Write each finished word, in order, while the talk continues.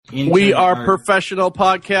We are professional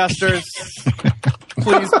podcasters.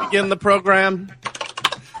 Please begin the program.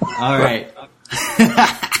 All right.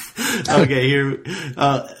 Okay, here.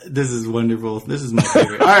 This is wonderful. This is my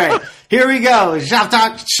favorite. All right, here we go. Shop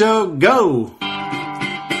Talk Show, go.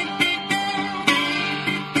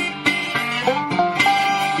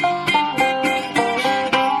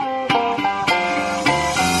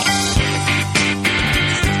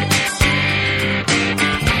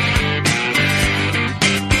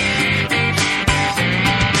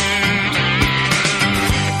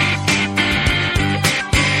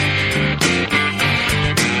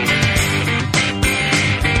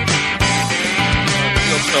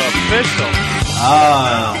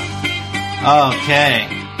 Oh, okay.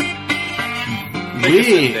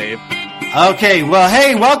 Okay, well,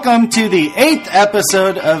 hey, welcome to the 8th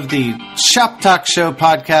episode of the Shop Talk Show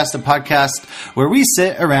podcast, a podcast where we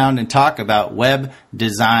sit around and talk about web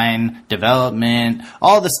design, development,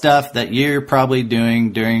 all the stuff that you're probably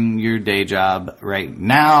doing during your day job right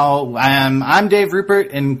now. I'm Dave Rupert,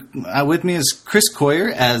 and with me is Chris Coyer,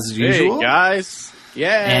 as usual. Hey, guys.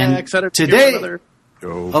 Yeah, and excited today, to another.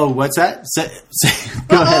 Oh, what's that?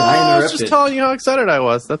 Go ahead. I was just telling you how excited I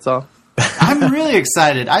was. That's all. I'm really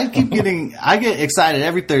excited. I get excited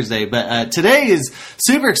every Thursday, but today is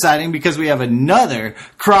super exciting because we have another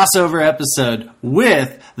crossover episode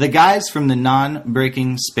with the guys from the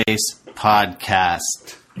Non-Breaking Space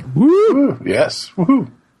podcast. Woo! Yes. Woohoo!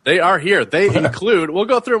 They are here. They include, we'll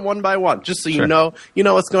go through them one by one, just so you know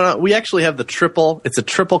what's going on. We actually have it's a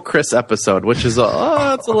triple Chris episode, which is,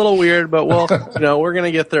 it's a little weird, but we're going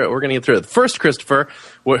to get through it. We're going to get through it. First, Christopher,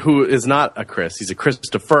 who is not a Chris, he's a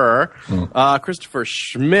Christopher, Christopher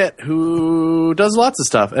Schmitt, who does lots of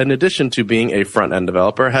stuff. In addition to being a front-end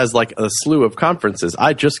developer, has like a slew of conferences.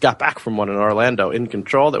 I just got back from one in Orlando in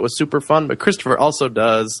Control that was super fun, but Christopher also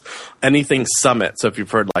does anything Summit. So if you've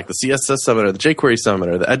heard like the CSS Summit or the jQuery Summit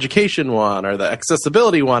or the education one or the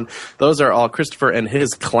accessibility one, those are all Christopher and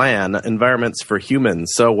his clan, Environments for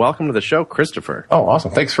Humans. So welcome to the show, Christopher. Oh,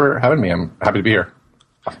 awesome. Thanks for having me. I'm happy to be here.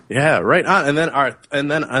 Yeah, right on. And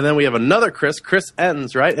then we have another Chris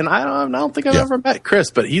Enns, right? And I don't think I've ever met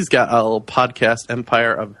Chris, but he's got a little podcast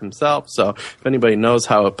empire of himself. So if anybody knows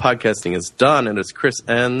how podcasting is done, and it's Chris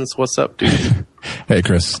Enns. What's up, dude? Hey,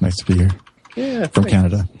 Chris. Nice to be here. Yeah, from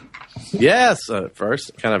Canada. Yes,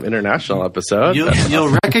 first kind of international episode.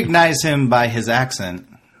 You'll recognize him by his accent.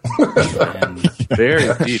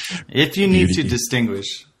 Very deep. If you need to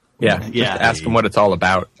distinguish. Just ask him what it's all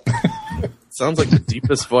about. Sounds like the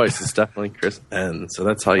deepest voice is definitely Chris Enns, so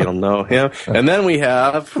that's how you'll know him. And then we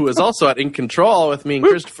have, who is also at In Control with me and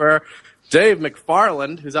Christopher, Dave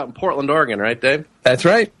McFarland, who's out in Portland, Oregon, right, Dave? That's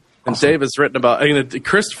right. And Dave has written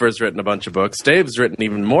Christopher's written a bunch of books. Dave's written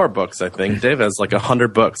even more books, I think. Dave has like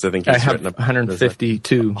 100 books, I think he's written.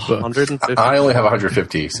 152 books. 150. I only have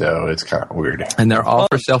 150, so it's kind of weird. And they're all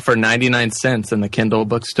for sale for 99 cents in the Kindle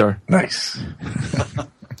bookstore. Nice.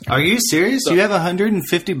 Are you serious? You have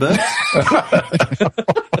 150 books?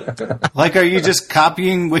 Like, are you just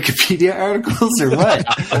copying Wikipedia articles or what?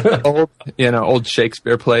 Old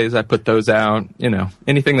Shakespeare plays, I put those out.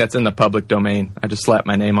 Anything that's in the public domain, I just slap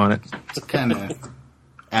my name on it. To kind of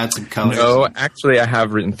add some colors. No, actually, I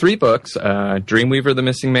have written 3 books, Dreamweaver, The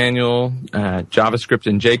Missing Manual, JavaScript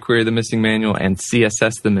and jQuery, The Missing Manual, and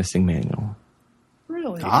CSS, The Missing Manual.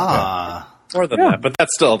 Really? More than that, but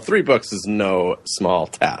that's still 3 books is no small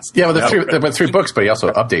task. Yeah, but 3 books, but he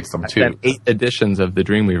also updates them too. And 8 editions of the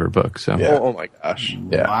Dreamweaver book. So, oh my gosh!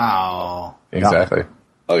 Yeah. Wow, exactly.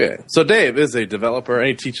 Okay, so Dave is a developer and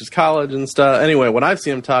he teaches college and stuff. Anyway, when I've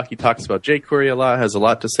seen him talk, he talks about jQuery a lot, has a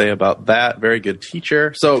lot to say about that. Very good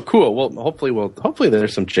teacher. So cool. Well, hopefully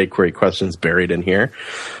there's some jQuery questions buried in here.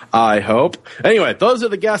 I hope. Anyway, those are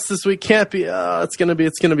the guests this week. Can't be. It's gonna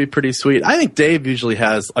be pretty sweet. I think Dave usually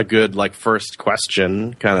has a good first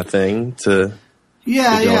question kind of thing to.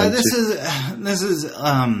 Yeah. This is.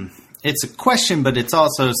 It's a question, but it's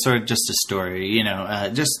also sort of just a story,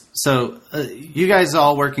 just so you guys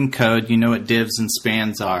all work in code, you know what divs and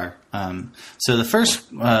spans are. So the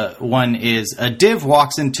first one is a div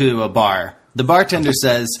walks into a bar. The bartender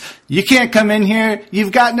says, "You can't come in here.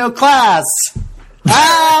 You've got no class." Nice.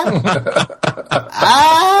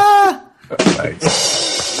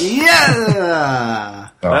 Yeah.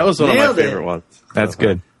 That was one of my favorite ones. That's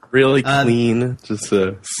good. Really clean, just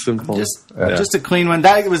a simple. Just a clean one.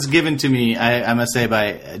 That was given to me, I must say,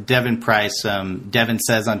 by Devin Price. Devin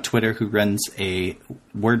says on Twitter, who runs a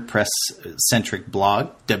WordPress-centric blog,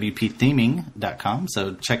 wptheming.com.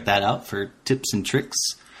 So check that out for tips and tricks.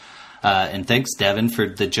 And thanks, Devin, for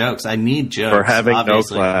the jokes. I need jokes. For having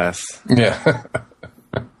obviously. no class. Yeah.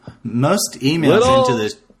 Most emails into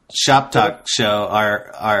the Shop Talk Show,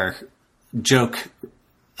 our joke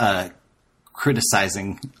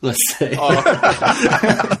criticizing, let's say. So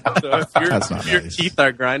if your nice. teeth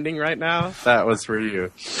are grinding right now, that was for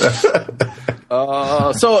you.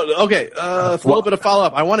 A little bit of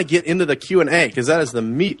follow-up. I want to get into the Q&A because that is the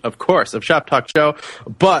meat, of course, of Shop Talk Show.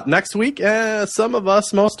 But next week, most of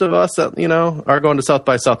us, are going to South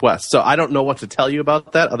by Southwest. So I don't know what to tell you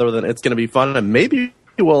about that other than it's going to be fun, and maybe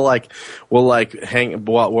we'll be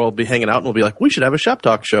hanging out and we'll be like, we should have a Shop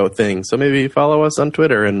Talk Show thing. So maybe follow us on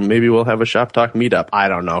Twitter and maybe we'll have a Shop Talk meetup. I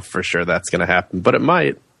don't know for sure that's going to happen, but it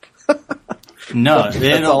might. No,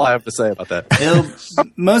 that's all I have to say about that. It'll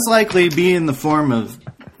most likely be in the form of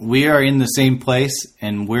we are in the same place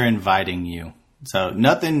and we're inviting you. So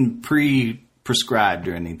nothing prescribed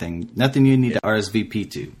or anything. Nothing you need to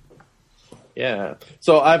RSVP to. Yeah.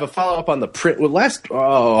 So I have a follow-up on the print. Well, it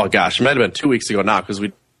might have been 2 weeks ago now because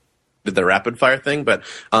we did the rapid fire thing, but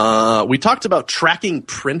we talked about tracking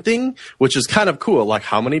printing, which is kind of cool. Like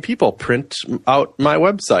how many people print out my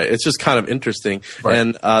website? It's just kind of interesting. Right.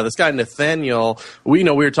 And this guy Nathaniel, we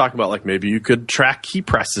were talking about like maybe you could track key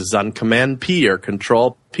presses on Command P or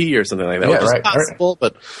Control P or something like that, which is possible.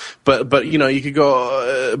 Right. But you could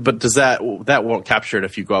go. But does that won't capture it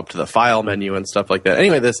if you go up to the file menu and stuff like that?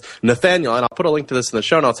 Anyway, this Nathaniel, and I'll put a link to this in the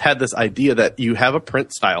show notes, had this idea that you have a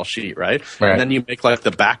print style sheet, right? And then you make like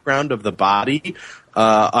the background of the body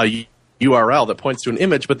a URL that points to an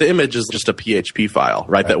image, but the image is just a PHP file,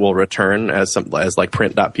 right? That will return as like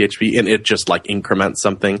print.php, and it just like increments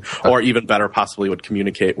something, or even better, possibly would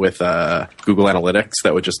communicate with Google Analytics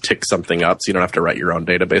that would just tick something up, so you don't have to write your own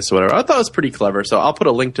database or whatever. I thought it was pretty clever, so I'll put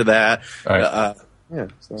a link to that. Right.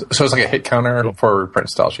 So it's like a hit counter for print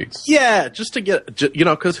style sheets. Yeah, just to get,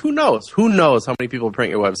 because who knows how many people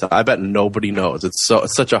print your website? I bet nobody knows. It's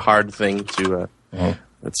such a hard thing to.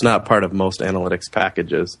 It's not part of most analytics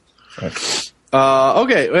packages. Right.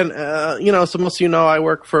 Okay, and so most of I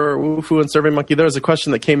work for Wufoo and SurveyMonkey. There was a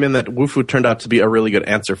question that came in that Wufoo turned out to be a really good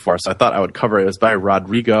answer for, so I thought I would cover it. It was by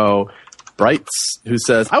Rodrigo Brights, who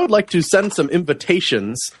says, I would like to send some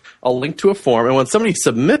invitations, a link to a form, and when somebody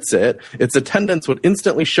submits it, its attendance would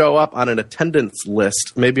instantly show up on an attendance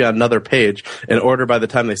list, maybe on another page, in order by the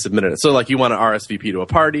time they submitted it. So like you want to RSVP to a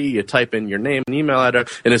party, you type in your name and email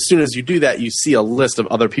address, and as soon as you do that, you see a list of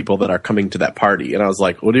other people that are coming to that party. And I was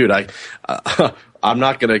like, well, dude, I'm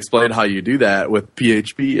not going to explain how you do that with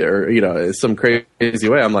PHP or, some crazy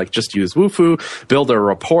way. I'm like, just use Wufoo, build a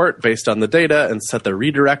report based on the data, and set the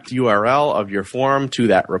redirect URL of your form to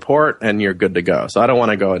that report, and you're good to go. So I don't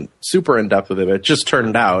want to go super in depth with it. It just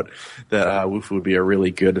turned out that Wufoo would be a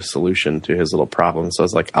really good solution to his little problem. So I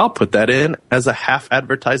was like, I'll put that in as a half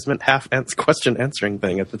advertisement, half question answering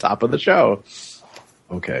thing at the top of the show.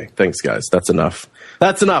 Okay, thanks, guys. That's enough.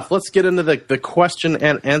 Let's get into the question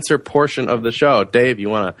and answer portion of the show. Dave, you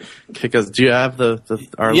want to kick us? Do you have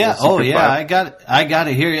our yeah? Oh, yeah. Five? I got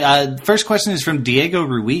it here. First question is from Diego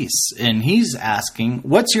Ruiz, and he's asking,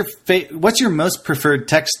 "What's your most preferred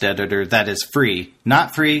text editor that is free,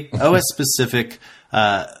 not free, OS specific?"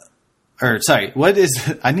 What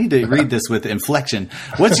is? I need to read this with inflection.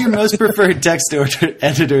 What's your most preferred text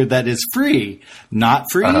editor that is free,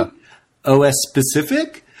 not free? OS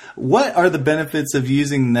specific? What are the benefits of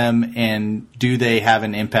using them, and do they have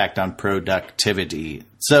an impact on productivity?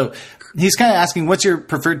 So he's kind of asking, what's your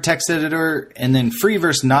preferred text editor, and then free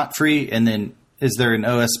versus not free, and then is there an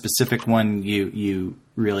OS specific one you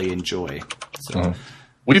really enjoy? So,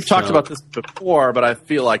 We've talked about this before, but I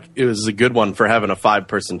feel like it was a good one for having a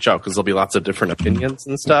 5-person show because there'll be lots of different opinions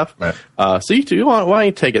and stuff. Right. So why don't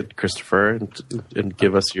you take it, Christopher, and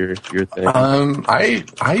give us your thing? I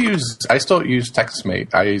still use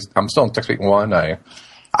TextMate. I'm still in TextMate 1. I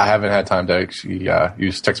haven't had time to actually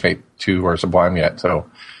use TextMate 2 or Sublime yet. So,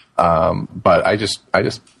 but I just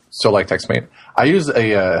still like TextMate. I use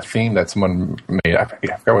a theme that someone made. I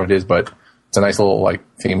forgot what it is, but it's a nice little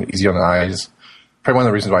theme, easy on the eyes. Probably one of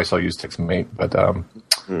the reasons why I still use TextMate, but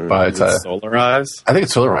it's Solarize. I think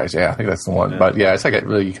it's Solarize. Yeah, I think that's the one. Yeah. But yeah, it's like it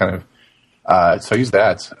really kind of. So I use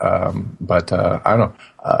that, but I don't know.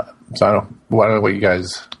 So I don't know what you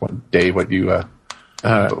guys, Dave, what you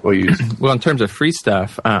use. Well, in terms of free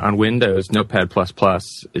stuff on Windows, Notepad++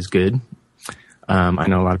 is good. I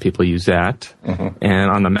know a lot of people use that,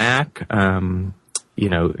 and on the Mac,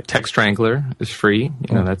 Text Strangler is free.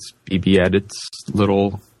 That's BB Edit's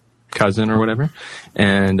little cousin or whatever,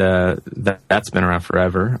 and that's been around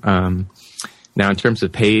forever. Now, in terms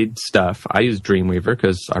of paid stuff, I use Dreamweaver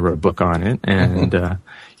because I wrote a book on it, and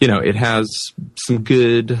it has some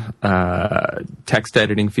good text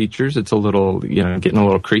editing features. It's a little, getting a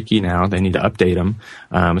little creaky now. They need to update them,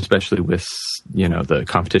 especially with the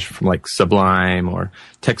competition from like Sublime or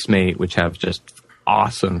TextMate, which have just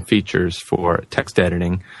awesome features for text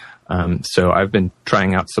editing. So I've been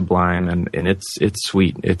trying out Sublime, and it's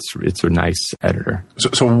sweet. It's a nice editor.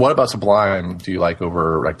 So what about Sublime do you like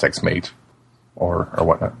over like TextMate or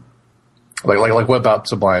whatnot? Like what about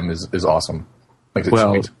Sublime is awesome? Like it's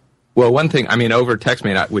sweet. Well, one thing, over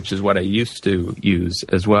TextMate, which is what I used to use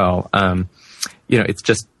as well, it's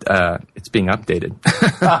just, it's being updated.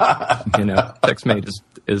 TextMate is,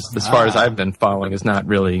 as far as I've been following, is not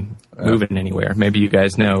really moving anywhere. Maybe you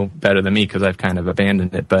guys know better than me because I've kind of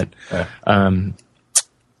abandoned it, but,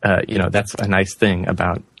 that's a nice thing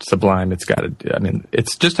about Sublime. It's got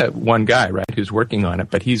it's just one guy, right, who's working on it,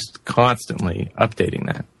 but he's constantly updating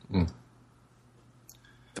that. Mm.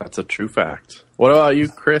 That's a true fact. What about you,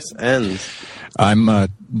 Chris Enns? I'm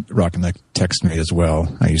rocking the TextMate as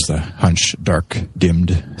well. I use the Hunch Dark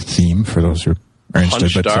Dimmed theme for those who are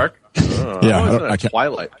interested. Hunch Dark? I can't.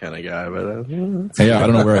 Twilight kind of guy, but I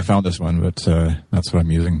don't know where I found this one, but that's what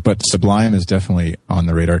I'm using. But Sublime is definitely on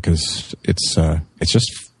the radar because it's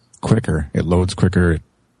just quicker. It loads quicker.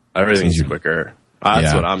 Everything's quicker.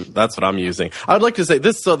 That's what I'm using. I'd like to say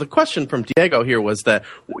this. So the question from Diego here was that,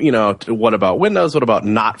 what about Windows? What about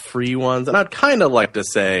not free ones? And I'd kind of like to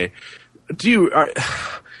say,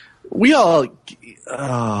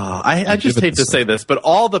 I just hate to say this, but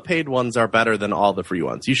all the paid ones are better than all the free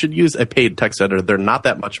ones. You should use a paid text editor. They're not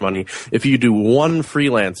that much money. If you do one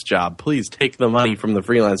freelance job, please take the money from the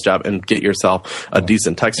freelance job and get yourself a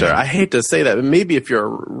decent text editor. I hate to say that, but maybe if you're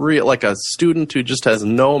like a student who just has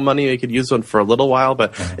no money, you could use one for a little while,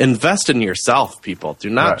 but invest in yourself, people. Do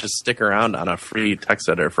not just stick around on a free text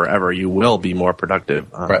editor forever. You will be more productive.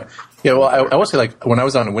 Right. Yeah, well, I would say, like, when I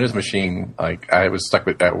was on a Windows machine, like, I was stuck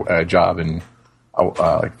with a job and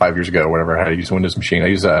like 5 years ago or whatever, I had to use a Windows machine. I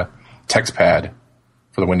use a TextPad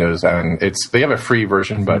for the Windows, and they have a free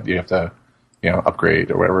version, but you have to, upgrade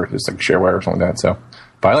or whatever. It's like shareware or something like that. So,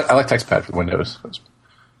 but I like TextPad for the Windows.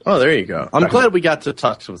 Oh, there you go. I'm glad we got to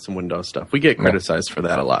talk with some Windows stuff. We get criticized for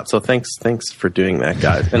that a lot. So thanks for doing that,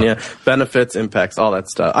 guys. And benefits, impacts, all that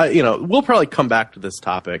stuff. We'll probably come back to this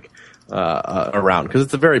topic around because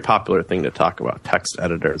it's a very popular thing to talk about, text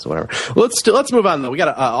editors, whatever. Let's move on though. We got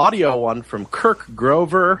an audio one from Kirk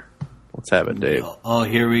Grover. Let's have it, Dave. Oh,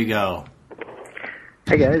 here we go.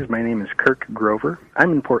 Hi guys, my name is Kirk Grover.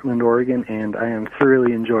 I'm in Portland, Oregon, and I am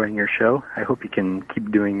thoroughly enjoying your show. I hope you can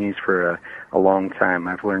keep doing these for a long time.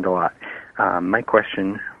 I've learned a lot. My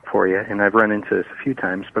question for you, and I've run into this a few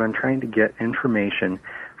times, but I'm trying to get information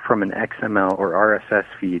from an XML or RSS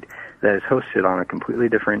feed that is hosted on a completely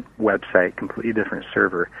different website, completely different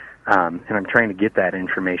server, and I'm trying to get that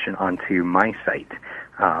information onto my site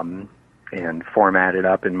and format it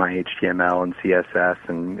up in my HTML and CSS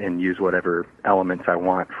and use whatever elements I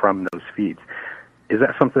want from those feeds. Is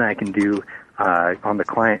that something I can do on the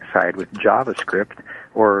client side with JavaScript,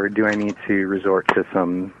 or do I need to resort to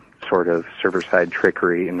some sort of server-side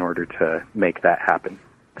trickery in order to make that happen?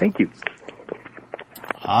 Thank you.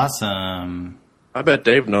 Awesome. I bet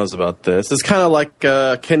Dave knows about this. It's kind of like,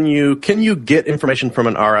 can you get information from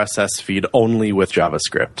an RSS feed only with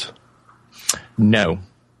JavaScript? No.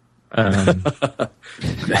 That's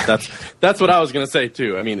what I was going to say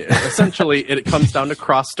too. I mean, essentially, it comes down to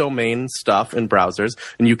cross-domain stuff in browsers,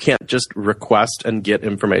 and you can't just request and get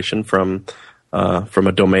information from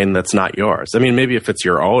a domain that's not yours. I mean, maybe if it's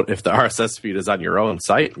your own, if the RSS feed is on your own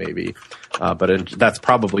site, maybe, but that's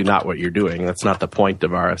probably not what you're doing. That's not the point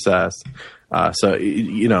of RSS. So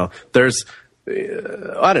there's,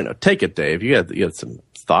 I don't know. Take it, Dave. You had some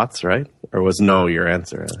thoughts, right? Or was no your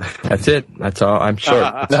answer? That's it. That's all. I'm sure.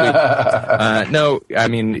 No, I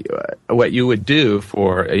mean, what you would do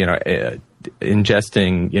for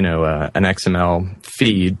ingesting, an XML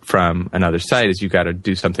feed from another site is you got to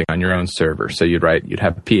do something on your own server. So you'd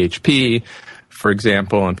have PHP, for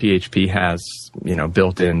example, and PHP has,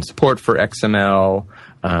 built-in support for XML.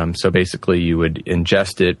 So basically you would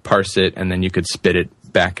ingest it, parse it, and then you could spit it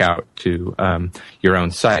back out to your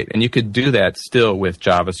own site. And you could do that still with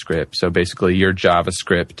JavaScript. So basically your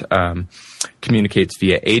JavaScript communicates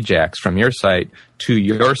via AJAX from your site to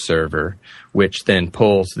your server, which then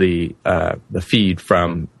pulls the feed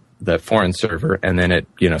from the foreign server, and then it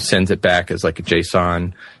sends it back as like a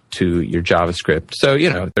JSON to your JavaScript. So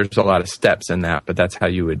there's a lot of steps in that, but that's how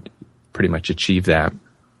you would pretty much achieve that.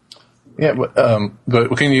 Yeah, but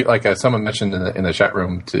can you, like someone mentioned in the chat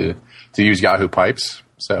room, to use Yahoo Pipes?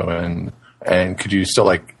 So, and And could you still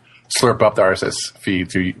like slurp up the RSS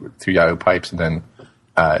feed through Yahoo Pipes and then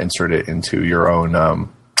insert it into your own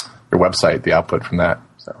your website, the output from that?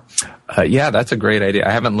 So. Yeah, that's a great idea.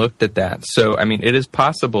 I haven't looked at that. So, I mean, it is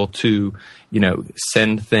possible to,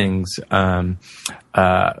 send things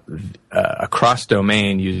across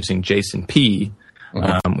domain using JSON-P,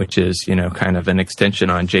 which is, kind of an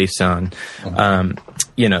extension on JSON.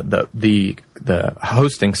 The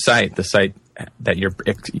hosting site, the site that you're,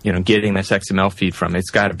 getting this XML feed from,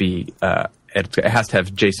 it's got to be it has to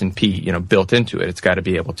have JSON-P, built into it. It's got to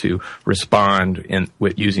be able to respond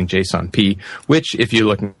with using JSON-P, which if you're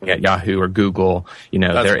looking at Yahoo or Google,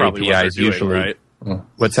 their APIs usually. Right?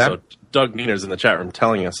 What's that? So Doug Niner's in the chat room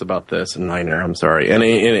telling us about this, and Niner, I'm sorry,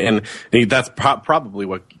 and that's probably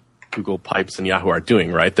what Google Pipes and Yahoo are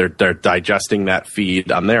doing, right? They're digesting that feed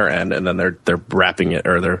on their end, and then they're wrapping it,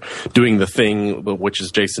 or they're doing the thing which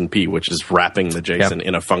is JSON-P, which is wrapping the JSON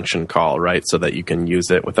in a function call, right? So that you can use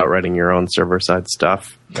it without writing your own server-side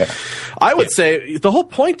stuff. Yeah. I would say the whole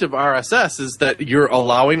point of RSS is that you're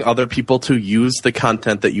allowing other people to use the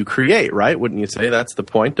content that you create, right? Wouldn't you say that's the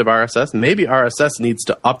point of RSS? Maybe RSS needs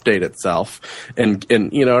to update itself, and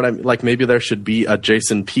you know what I mean? Like maybe there should be a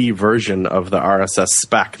JSON-P version of the RSS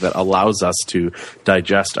spec that allows us to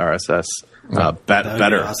digest RSS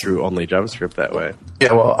better through only JavaScript that way.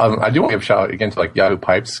 Yeah, well, I do want to give a shout out again to like Yahoo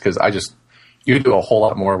Pipes, because you can do a whole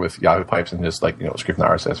lot more with Yahoo Pipes than just like scripting the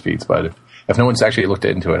RSS feeds. But if no one's actually looked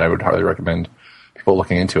into it, I would highly recommend people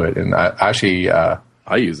looking into it. And I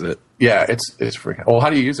use it. Yeah, it's freaking. Well,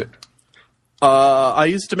 how do you use it? I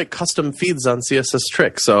used to make custom feeds on CSS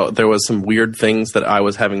Tricks. So there was some weird things that I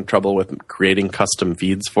was having trouble with creating custom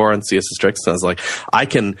feeds for on CSS Tricks. And I was like, I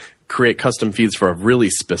can create custom feeds for a really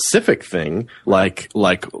specific thing, like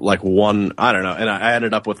one, I don't know. And I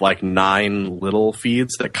ended up with like 9 little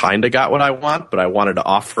feeds that kind of got what I want, but I wanted to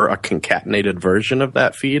offer a concatenated version of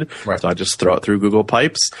that feed. Right. So I just throw it through Google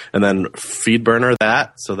Pipes and then feed burner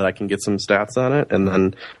that so that I can get some stats on it,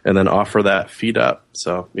 and then offer that feed up.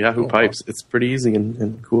 So Yahoo Pipes, it's pretty easy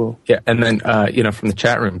and cool. Yeah, and then from the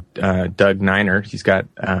chat room, Doug Niner, he's got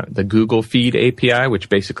the Google Feed API, which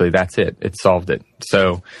basically that's it. It solved it.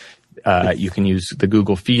 So you can use the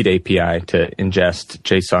Google Feed API to ingest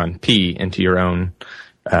JSON-P into your own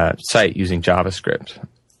site using JavaScript.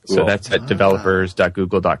 Cool. So that's at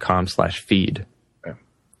developers.google.com/feed.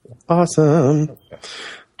 Awesome.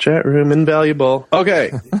 Chat room invaluable.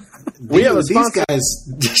 Okay. We have a sponsor. These guys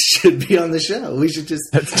should be on the show. We should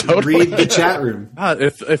just read the chat room. God,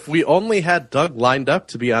 if we only had Doug lined up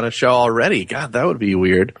to be on a show already, God, that would be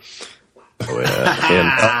weird.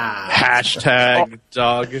 Hashtag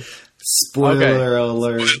Doug. Spoiler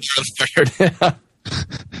alert.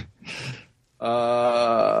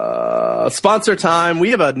 Sponsor time. We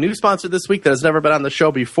have a new sponsor this week that has never been on the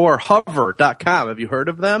show before, Hover.com. Have you heard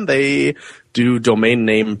of them? They do domain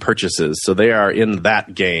name purchases, so they are in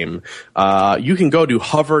that game. You can go to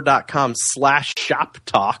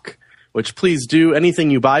hover.com/shoptalk, which please do.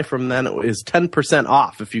 Anything you buy from them is 10%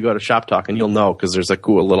 off if you go to Shop Talk, and you'll know because there's a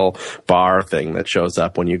cool little bar thing that shows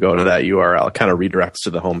up when you go to that URL. It kind of redirects to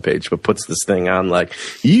the homepage, but puts this thing on like,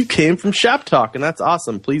 you came from Shop Talk, and that's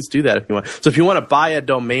awesome. Please do that if you want. So if you want to buy a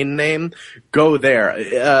domain name, go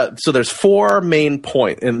there. So there's 4 main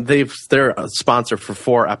points, and they're a sponsor for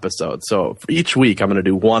 4 episodes. So for each week, I'm going to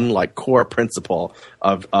do one like core principle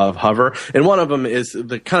of Hover, and one of them is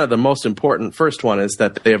the most important first one is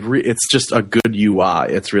that they have it's just a good UI.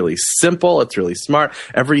 It's really simple. It's really smart.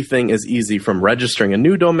 Everything is easy, from registering a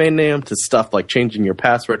new domain name to stuff like changing your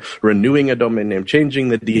password, renewing a domain name, changing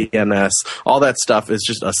the DNS. All that stuff is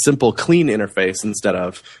just a simple, clean interface instead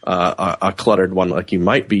of a cluttered one like you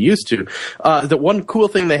might be used to. The one cool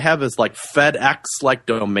thing they have is like FedEx like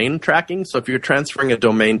domain tracking. So if you're transferring a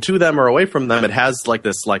domain to them or away from them, it has like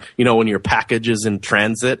this, like, when your package is in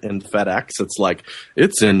transit in FedEx, it's like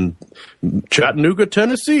it's in Chattanooga,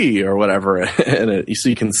 Tennessee, or whatever, and so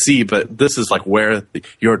you can see. But this is like where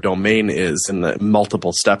your domain is and the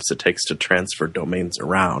multiple steps it takes to transfer domains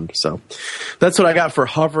around. So that's what I got for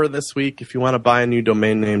Hover this week. If you want to buy a new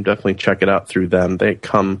domain name, definitely check it out through them. They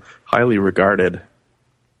come highly regarded.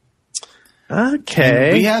 Okay,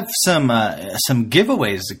 and we have some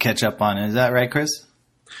giveaways to catch up on. Is that right, Chris?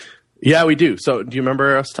 Yeah, we do. So do you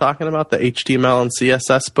remember us talking about the HTML and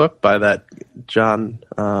CSS book by that John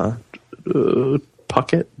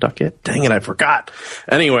Duckett? Dang it, I forgot.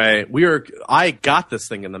 Anyway, I got this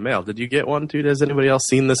thing in the mail. Did you get one too? Has anybody else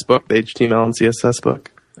seen this book, the HTML and CSS book?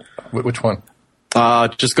 Which one?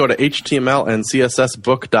 Just go to HTML and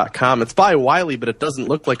CSSbook.com. It's by Wiley, but it doesn't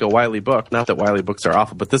look like a Wiley book. Not that Wiley books are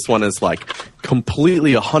awful, but this one is like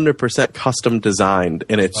completely 100% custom designed,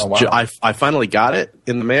 and it's I finally got it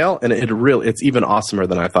in the mail, and it's even awesomer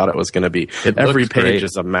than I thought it was going to be. Every page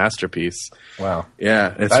is a masterpiece. Wow.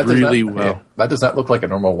 Yeah, it's really well. That does not look like a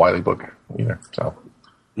normal Wiley book either. So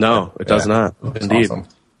no, it does not. Indeed. Awesome.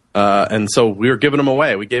 And so we were giving them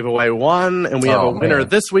away. We gave away one, and we have a winner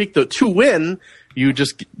this week. To win, you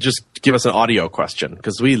just give us an audio question,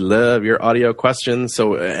 because we love your audio questions.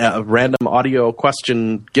 So a random audio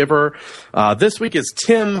question giver this week is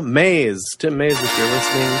Tim Mays. Tim Mays, if you're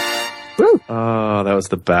listening. Woo. Oh, that was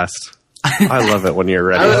the best. I love it when you're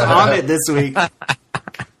ready. I was on it this week.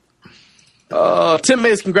 Tim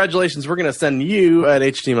Mays, congratulations. We're going to send you an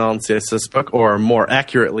HTML and CSS book, or more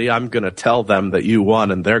accurately, I'm going to tell them that you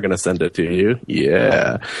won, and they're going to send it to you.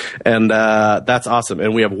 Yeah. And that's awesome.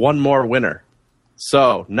 And we have one more winner.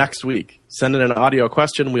 So next week, send in an audio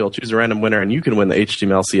question. We'll choose a random winner, and you can win the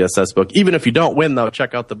HTML CSS book. Even if you don't win, though,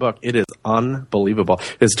 check out the book. It is unbelievable.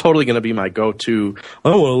 It's totally going to be my go-to. I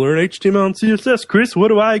want to learn HTML and CSS. Chris, what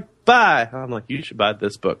do I buy? I'm like, you should buy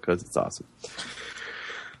this book because it's awesome.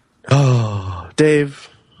 Oh, Dave,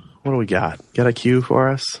 what do we got? Got a Q for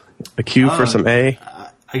us? A Q for some A?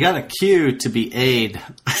 I got a Q to be A'd.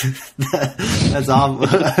 That's all.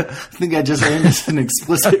 I think I just earned an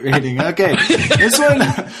explicit rating. Okay, this one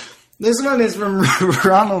is from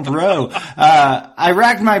Ronald Rowe. I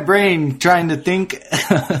racked my brain trying to think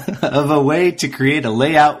of a way to create a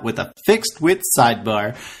layout with a fixed width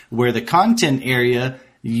sidebar where the content area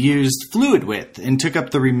used fluid width and took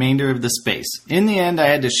up the remainder of the space. In the end, I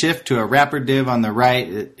had to shift to a wrapper div on the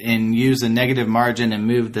right and use a negative margin and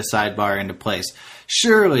move the sidebar into place.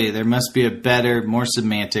 Surely there must be a better, more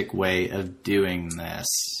semantic way of doing this.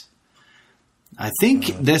 I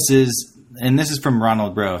think this is from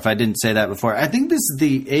Ronald Rowe, if I didn't say that before. I think this is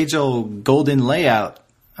the age-old golden layout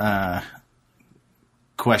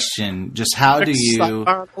question. Just how do you... sidebar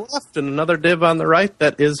on the left and another div on the right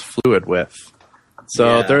that is fluid width.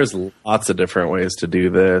 So there's lots of different ways to do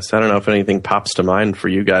this. I don't know if anything pops to mind for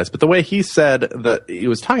you guys, but the way he said that he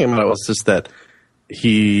was talking about it was just that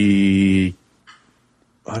I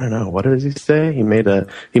don't know, what did he say? He made a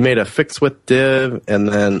fixed width div and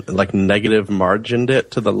then like negative margined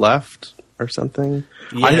it to the left or something.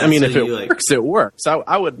 Yeah, I mean, if it works, it works.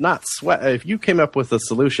 I would not sweat if you came up with a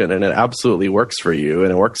solution and it absolutely works for you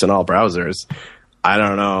and it works in all browsers. I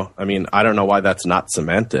don't know. I mean, I don't know why that's not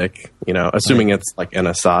semantic, assuming it's like an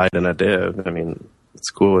aside and a div. I mean,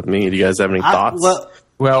 it's cool with me. Do you guys have any thoughts?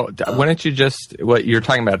 Why don't you just, what you're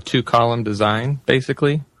talking about, 2-column design,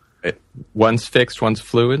 basically? Right. One's fixed, one's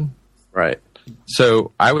fluid? Right.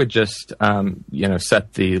 So I would just,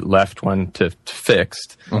 set the left one to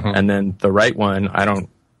fixed, and then the right one, I don't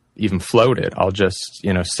even float it. I'll just,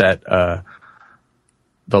 set the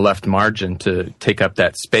left margin to take up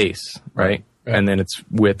that space, right? Yeah. And then its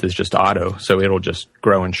width is just auto, so it'll just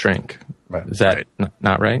grow and shrink. Right. Is that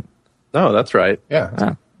not right? No, that's right.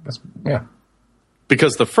 Yeah. Yeah.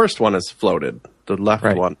 Because the first one is floated. The left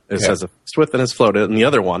one has a fixed width and is floated, and the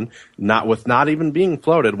other one, not even being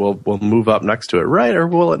floated, will move up next to it, right? Or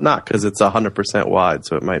will it not? Because it's 100% wide,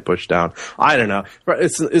 so it might push down. I don't know.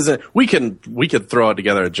 We could throw it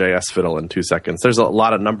together a JS fiddle in 2 seconds. There's a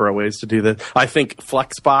lot of number of ways to do this. I think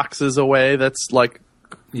Flexbox is a way that's like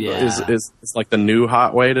is like the new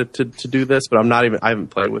hot way to do this, but I haven't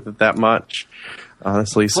played with it that much.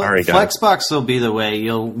 Honestly, sorry, guys. Flexbox will be the way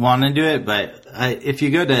you'll want to do it, but if you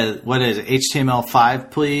go to, what is it,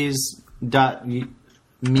 HTML5 please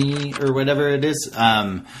 .me or whatever it is,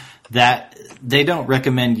 that they don't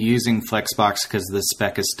recommend using Flexbox because the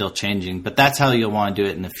spec is still changing, but that's how you'll want to do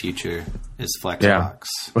it in the future, is Flexbox. Yeah.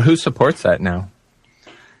 Well, who supports that now?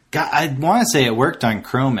 God, I want to say it worked on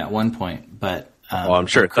Chrome at one point, but... I'm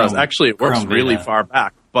sure it does. Actually, it works really far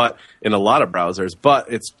back, but in a lot of browsers. But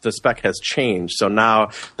the spec has changed, so now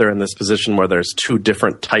they're in this position where there's 2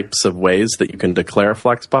 different types of ways that you can declare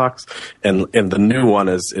Flexbox, and the new one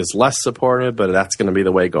is less supported, but that's going to be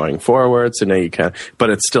the way going forward. So now you can, but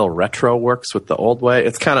it still retro works with the old way.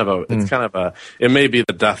 It's kind of it may be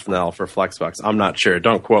the death knell for Flexbox. I'm not sure.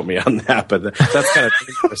 Don't quote me on that, but that's kind of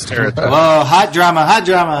dangerous territory. Whoa, hot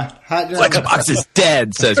drama. Flexbox is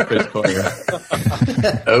dead, says Chris Coyer.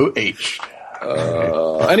 OH.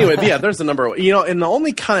 Anyway, yeah, there's a number. And the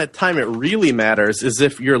only kind of time it really matters is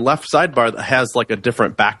if your left sidebar has like a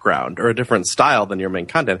different background or a different style than your main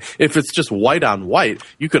content. If it's just white on white,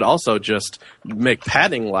 you could also just make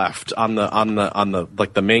padding left on the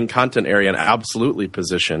like the main content area and absolutely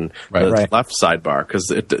position the left sidebar,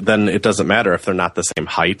 because then it doesn't matter if they're not the same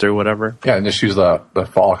height or whatever. Yeah, and just use the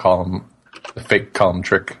fall column, the fake column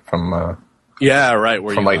trick from where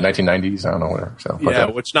from like 1990s. I don't know where. So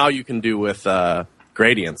which now you can do with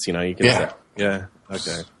gradients. You can say,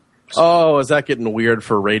 okay. Oh, is that getting weird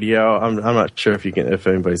for radio? I'm not sure if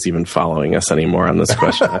anybody's even following us anymore on this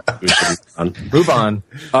question. We should move on.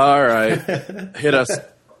 All right, hit us.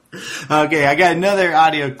 Okay, I got another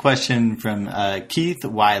audio question from Keith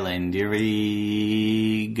Weiland. Here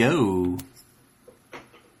we go.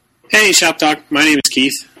 Hey, Shop Talk. My name is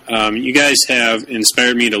Keith. You guys have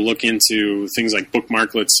inspired me to look into things like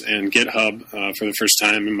bookmarklets and GitHub for the first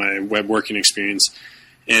time in my web working experience.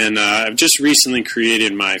 And I've just recently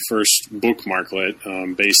created my first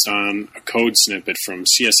bookmarklet based on a code snippet from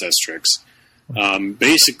CSS Tricks.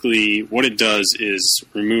 Basically, what it does is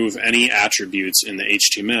remove any attributes in the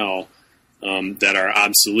HTML that are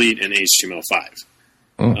obsolete in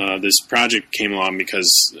HTML5. This project came along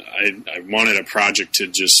because I wanted a project to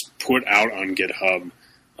just put out on GitHub,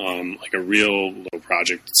 like a real little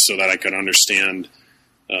project, so that I could understand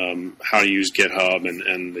how to use GitHub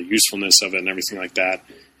and the usefulness of it and everything like that.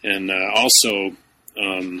 And also,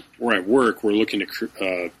 where I work, we're looking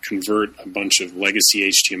to convert a bunch of legacy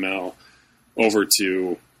HTML over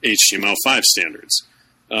to HTML5 standards.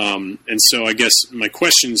 And so I guess my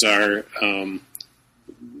questions are,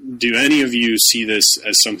 do any of you see this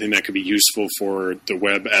as something that could be useful for the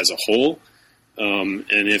web as a whole? And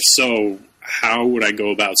if so, how would I go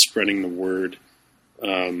about spreading the word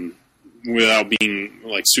without being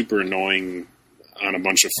like super annoying on a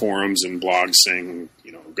bunch of forums and blogs saying,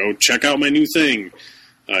 go check out my new thing.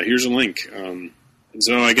 Here's a link.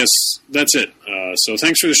 So I guess that's it. So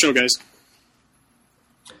thanks for the show, guys.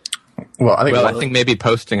 Well, I think maybe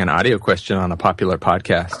posting an audio question on a popular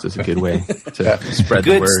podcast is a good way to spread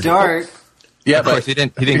the word. Good start. Yeah, of course, he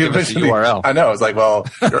didn't give us the URL. I know. It's like, well,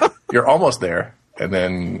 you're almost there, and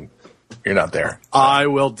then you're not there. I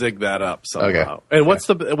will dig that up somehow. Okay. And what's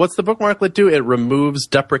the bookmarklet do? It removes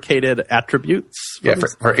deprecated attributes.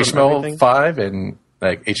 For HTML5 and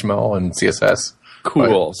like HTML and CSS.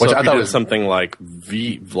 Cool. So I thought it was something like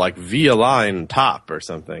V align top or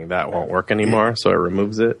something, that won't work anymore. So it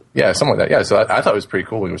removes it. Yeah, something like that. Yeah. So I thought it was pretty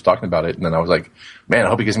cool when he was talking about it, and then I was like, man, I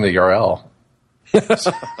hope he gives me the URL.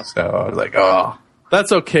 So I was like, oh.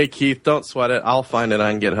 That's okay, Keith. Don't sweat it. I'll find it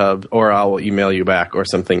on GitHub, or I will email you back or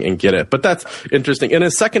something and get it. But that's interesting. And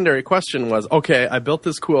his secondary question was, okay, I built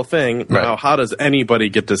this cool thing. Now, how does anybody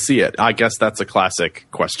get to see it? I guess that's a classic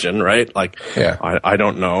question, right? Like, I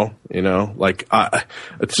don't know.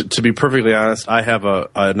 To be perfectly honest, I have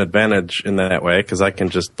an advantage in that way because I can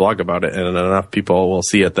just blog about it, and enough people will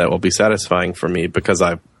see it that will be satisfying for me because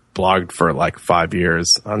I've blogged for like 5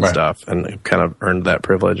 years on stuff and kind of earned that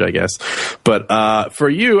privilege, I guess. But for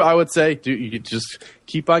you, I would say you just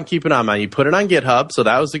keep on keeping on, man. You put it on GitHub, so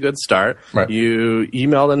that was a good start. Right. You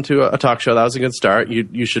emailed into a talk show, that was a good start.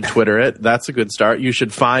 You should Twitter it, that's a good start. You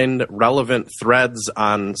should find relevant threads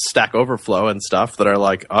on Stack Overflow and stuff that are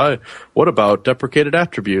like, what about deprecated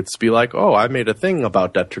attributes? Be like, I made a thing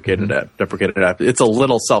about deprecated attributes. It's a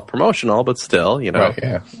little self-promotional, but still, Right,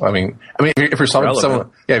 yeah. I mean, if you're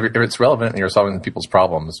solving if it's relevant and you're solving people's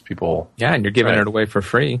problems, people. Yeah, and you're giving it away for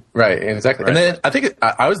free. Right, exactly. Right. And then I think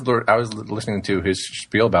I was listening to his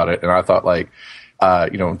spiel about it, and I thought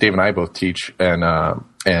Dave and I both teach, and I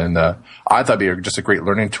thought it'd be just a great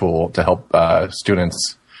learning tool to help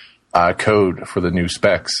students code for the new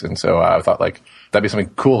specs, and so I thought that'd be something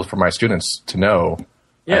cool for my students to know.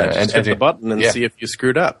 Yeah, just hit the button and see if you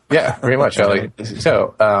screwed up. Yeah, very much. So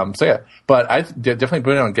yeah. But I definitely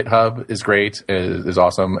putting it on GitHub is great, is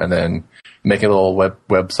awesome, and then make a little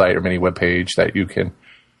website or mini web page that you can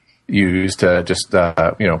use to just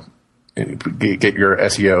get your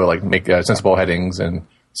SEO, make sensible headings and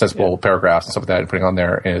sensible paragraphs and stuff like that, and putting on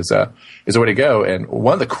there is a way to go. And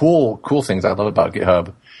one of the cool things I love about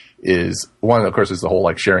GitHub is one, of course, is the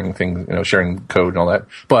whole sharing things, sharing code and all that.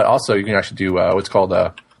 But also, you can actually do what's called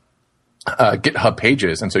GitHub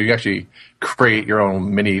pages, and so you can actually create your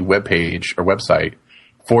own mini web page or website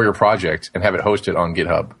for your project and have it hosted on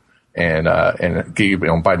GitHub, and give you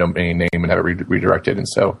by domain name and have it redirected. And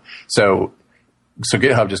so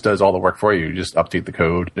GitHub just does all the work for you. You just update the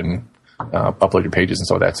code and upload your pages and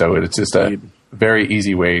stuff like that. So it's just a very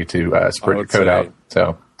easy way to spread your code out.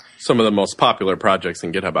 So. some of the most popular projects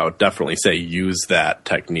in GitHub, I would definitely say use that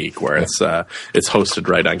technique where it's hosted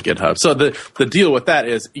right on GitHub. So the deal with that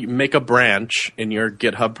is you make a branch in your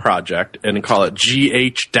GitHub project and call it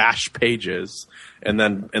gh-pages, and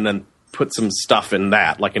then put some stuff in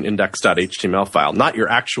that, like an index.html file, not your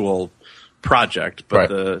actual project,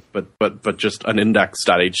 but but just an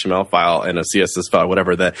index.html file and a CSS file,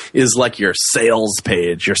 whatever that is, like your sales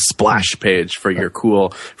page, your splash page for your cool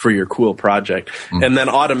project. And then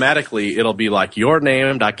automatically it'll be like your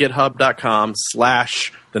name.github.com/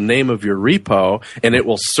 the name of your repo, and it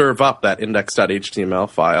will serve up that index.html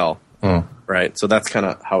file. Right. So that's kind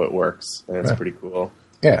of how it works. And it's pretty cool.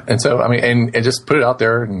 Yeah. And so, I mean, and just put it out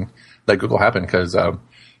there and let Google happen, because I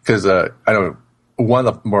know one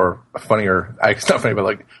of the more funnier, it's not funny, but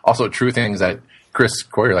like also true things that Chris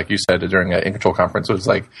Coyer, like you said during an In Control conference, was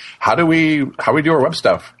like, how do we do our web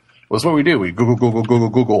stuff? Well, that's what we do. We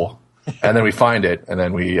Google, and then we find it, and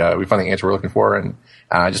then we find the answer we're looking for, and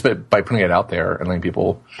just by putting it out there and letting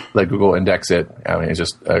people let Google index it, I mean, it's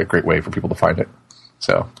just a great way for people to find it.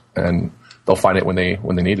 So, and they'll find it when they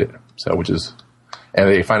need it. So, and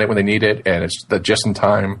they find it when they need it, and it's the just in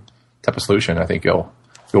time type of solution. I think you'll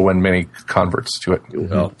win many converts to it.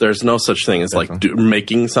 Well, there's no such thing as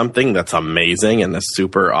making something that's amazing and is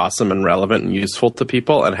super awesome and relevant and useful to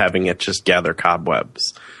people and having it just gather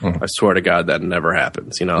cobwebs. I swear to God that never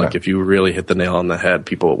happens. Like if you really hit the nail on the head,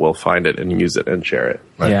 people will find it and use it and share it.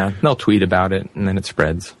 Right? Yeah, they'll tweet about it and then it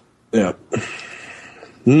spreads. Yeah.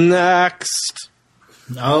 Next.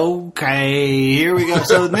 Okay, here we go.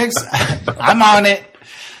 So next, I'm on it.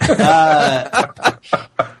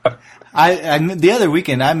 The other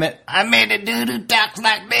weekend I made a dude who talks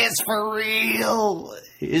like this for real.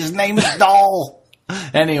 His name is Doll.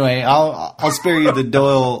 Anyway, I'll spare you the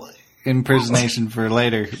Doyle impersonation for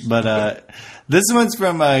later. But this one's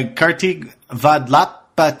from Kartik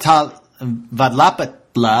Vadlapatla.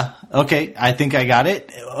 Okay, I think I got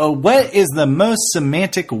it. What is the most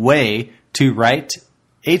semantic way to write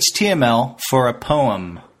HTML for a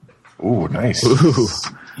poem? Ooh, nice. Ooh.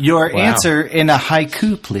 Your answer in a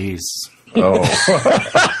haiku, please. Oh.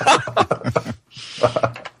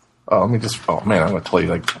 Let me just. Oh man, I'm going to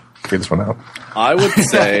totally figure this one out. I would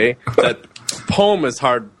say that poem is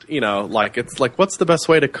hard. It's like, what's the best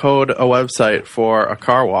way to code a website for a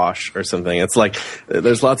car wash or something? It's like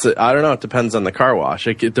there's lots of. I don't know. It depends on the car wash.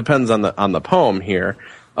 It depends on the poem here.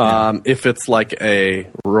 If it's like a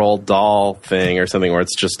Roald Dahl thing or something where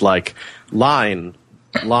it's just like line,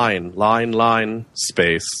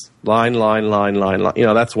 space, line.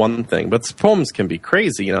 That's one thing. But poems can be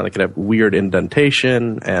crazy. They can have weird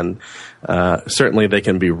indentation, and certainly they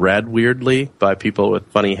can be read weirdly by people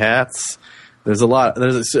with funny hats. There's a lot.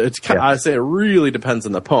 I'd say it really depends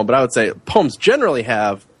on the poem, but I would say poems generally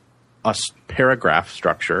have a paragraph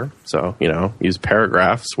structure. So, use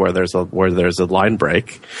paragraphs where there's a line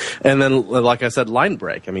break. And then, like I said, line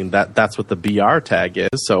break. I mean, that's what the BR tag is.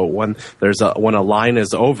 So when a line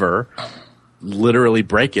is over, literally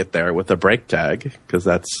break it there with a break tag, because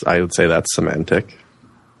I would say that's semantic.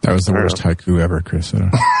 That was the worst haiku ever, Chris.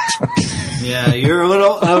 Yeah, you're a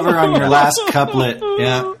little over on your last couplet.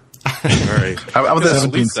 Yeah. All right. How about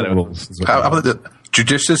the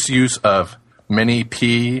judicious use of many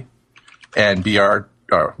P and BR,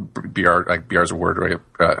 like BR is a word,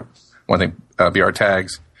 right? One thing, BR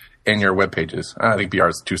tags in your web pages. I think BR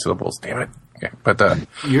is 2 syllables. Damn it. Okay. But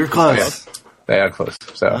you're close. Yeah, close.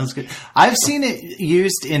 So that's good. I've seen it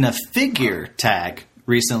used in a figure tag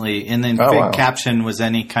recently, and then caption was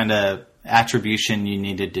any kind of attribution you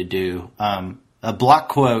needed to do. A block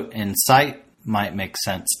quote in site might make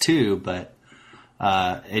sense too, but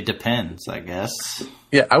it depends, I guess.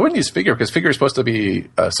 Yeah, I wouldn't use figure because figure is supposed to be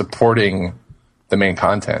supporting the main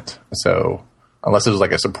content. So unless it was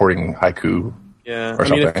like a supporting haiku. Yeah, I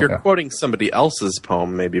mean, if you're quoting somebody else's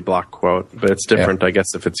poem, maybe block quote, but it's different, I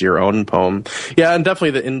guess, if it's your own poem. Yeah, and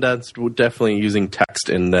definitely the indents, definitely using text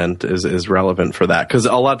indent is relevant for that, because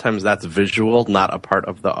a lot of times that's visual, not a part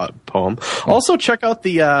of the poem. Also, check out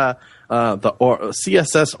the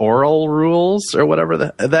CSS oral rules or whatever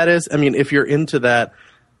that is. I mean, if you're into that,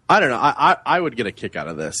 I don't know. I would get a kick out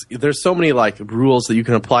of this. There's so many rules that you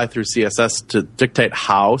can apply through CSS to dictate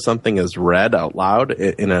how something is read out loud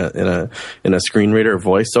in a screen reader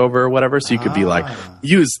voiceover or whatever. So you could be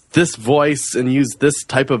use this voice and use this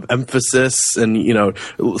type of emphasis and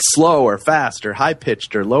slow or fast or high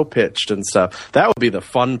pitched or low pitched and stuff. That would be the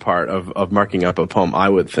fun part of marking up a poem, I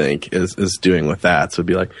would think, is doing with that. So it'd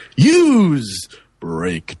be use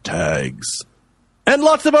break tags. And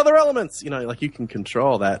lots of other elements, you can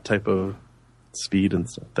control that type of speed and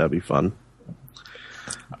stuff. That'd be fun.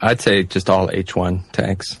 I'd say just all H1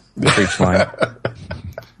 tags. for each line.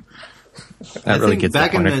 That really gets the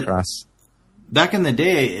point across. Back in the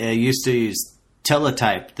day, I used to use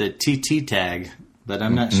teletype, the TT tag, but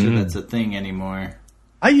I'm not sure that's a thing anymore.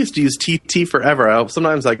 I used to use TT forever.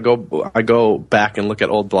 Sometimes I go back and look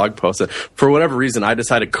at old blog posts. For whatever reason, I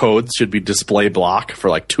decided codes should be display block for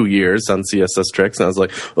like 2 years on CSS Tricks. And I was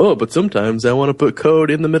like, oh, but sometimes I want to put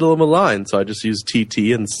code in the middle of a line. So I just use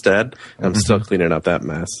TT instead. I'm still cleaning up that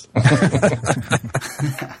mess.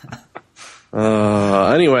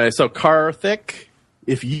 Anyway, so Karthik,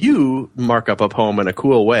 if you mark up a poem in a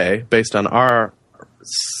cool way based on our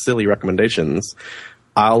silly recommendations,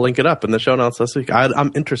 I'll link it up in the show notes this week.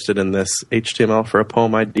 I'm interested in this HTML for a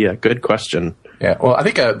poem idea. Good question. Yeah, well, I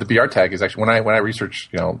think the BR tag is actually when I research,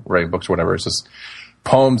 writing books or whatever. It's just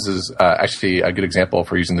poems is actually a good example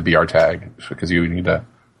for using the BR tag because you need to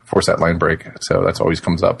force that line break. So that's always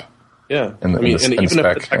comes up. Yeah, even if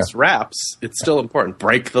the text wraps, it's still important.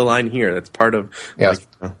 Break the line here. That's part of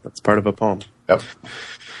that's part of a poem. Yep.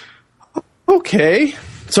 Okay.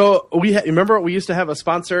 So remember we used to have a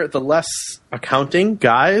sponsor, the Less Accounting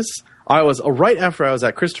guys. I was right after I was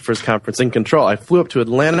at Christopher's conference in Control. I flew up to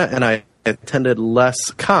Atlanta and I attended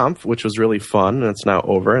Less Conf, which was really fun, and it's now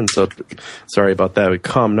over. And so, sorry about that. We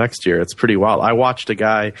come next year. It's pretty wild. I watched a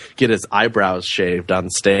guy get his eyebrows shaved on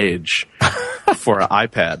stage for an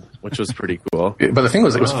iPad, which was pretty cool. But the thing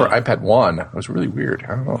was, it was for iPad 1. It was really weird.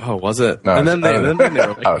 I don't know. Oh, was it? No, and then they were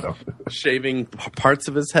like, I don't know. shaving parts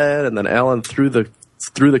of his head, and then Alan threw the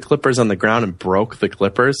clippers on the ground and broke the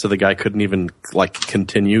clippers, so the guy couldn't even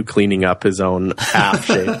continue cleaning up his own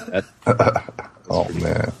half-shaved head. Oh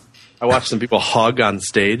man! I watched some people hug on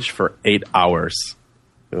stage for 8 hours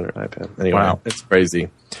with their iPad. Anyway, wow. It's crazy.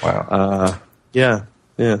 Wow. Yeah.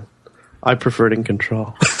 I preferred In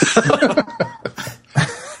Control.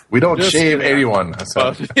 We don't shave anyone.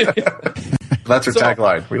 So. That's our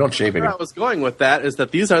tagline. We don't shave anyone. Where I was going with that is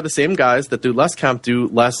that these are the same guys that do Less Comp, do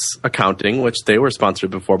Less Accounting, which they were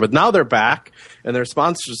sponsored before, but now they're back and they're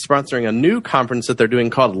sponsoring a new conference that they're doing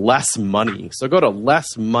called Less Money. So go to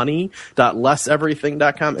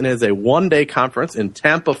lessmoney.lesseverything.com, and it is a one-day conference in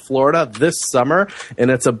Tampa, Florida this summer, and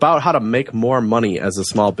it's about how to make more money as a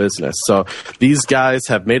small business. So these guys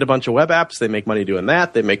have made a bunch of web apps. They make money doing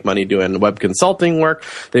that. They make money doing web consulting work.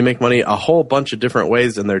 They make money a whole bunch of different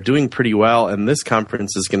ways, and they're doing pretty well. And this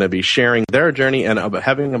conference is going to be sharing their journey and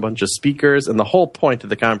having a bunch of speakers. And the whole point of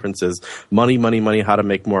the conference is money, how to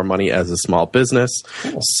make more money as a small business.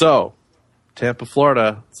 Cool. So, Tampa,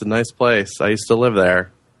 Florida, it's a nice place. I used to live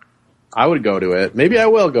there. I would go to it. Maybe I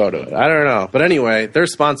will go to it. I don't know. But anyway, they're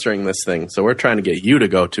sponsoring this thing, so we're trying to get you to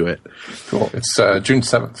go to it. Cool. It's June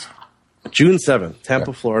 7th. June 7th,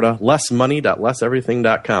 Tampa, Florida.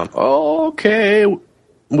 Lessmoney.lesseverything.com. Okay.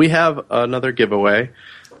 We have another giveaway.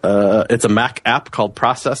 It's a Mac app called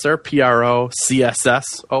Processor,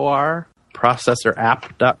 PROCSSOR,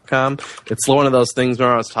 processorapp.com. It's one of those things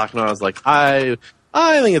where I was talking about, I was like, I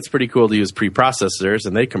think it's pretty cool to use preprocessors,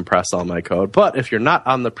 and they compress all my code. But if you're not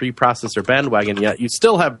on the preprocessor bandwagon yet, you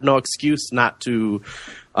still have no excuse not to,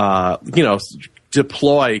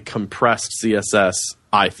 deploy compressed CSS,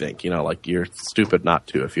 I think. You're stupid not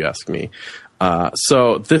to, if you ask me.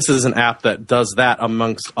 So this is an app that does that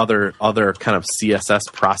amongst other kind of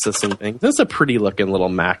CSS processing things. This is a pretty looking little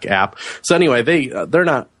Mac app. So anyway, they're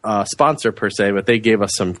not a sponsor per se, but they gave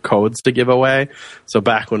us some codes to give away. So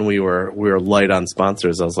back when we were light on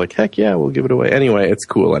sponsors, I was like, heck yeah, we'll give it away. Anyway, it's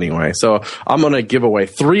cool anyway. So I'm going to give away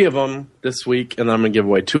 3 of them this week, and then I'm going to give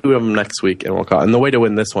away 2 of them next week, and we'll call it. And the way to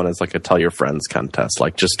win this one is like a tell your friends contest.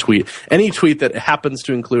 Like just tweet any tweet that happens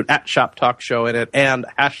to include @ShopTalkShow in it and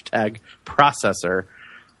hashtag processor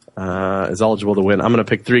is eligible to win. I'm going to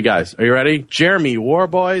pick 3 guys. Are you ready? Jeremy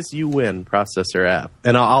Warboys, you win Processor app.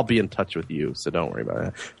 And I'll be in touch with you, so don't worry about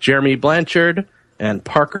it. Jeremy Blanchard and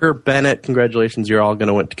Parker Bennett, congratulations. You're all going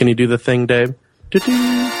to win. Can you do the thing, Dave?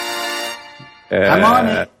 I'm on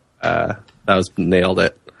it. That was nailed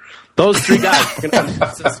it. Those 3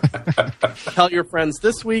 guys. Tell your friends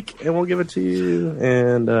this week, and we'll give it to you.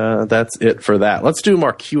 And that's it for that. Let's do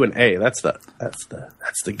more Q&A. That's the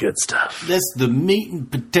good stuff. That's the meat and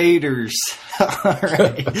potatoes. All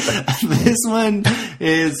right. This one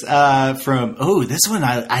is from. Oh, this one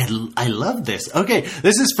I love this. Okay,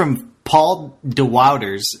 this is from Paul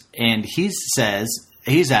DeWouters, and he says.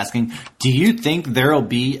 He's asking, do you think there will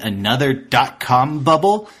be another .com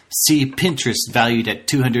bubble? See Pinterest valued at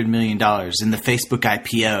 $200 million in the Facebook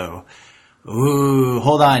IPO. Ooh,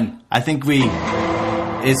 hold on. I think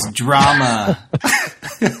it's drama.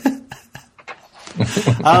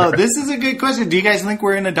 Oh, this is a good question. Do you guys think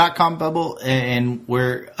we're in a .com bubble and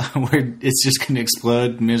where it's just going to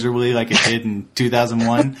explode miserably like it did in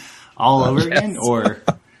 2001 all over again? Or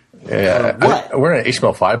what? We're in an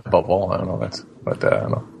HTML5 bubble. I don't know. But I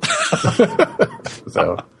don't know.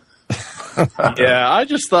 So. Yeah, I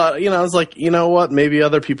just thought, I was like, you know what? Maybe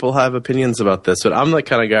other people have opinions about this, but I'm the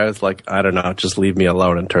kind of guy who's like, I don't know, just leave me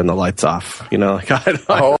alone and turn the lights off. Like I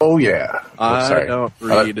don't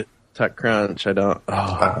read TechCrunch. I don't.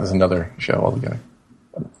 There's another show altogether.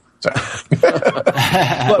 Sorry,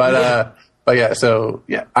 but yeah. So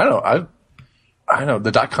yeah, I don't know. I know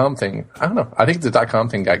the .com thing. I don't know. I think the .com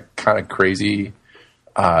thing got kind of crazy.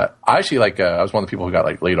 I actually I was one of the people who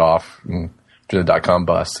got laid off during the .com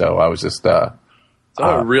bust. So I was just. So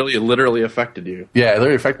it really literally affected you. Yeah, it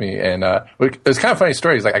literally affected me, and it was kind of funny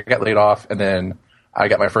stories. Like I got laid off, and then I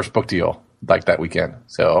got my first book deal that weekend.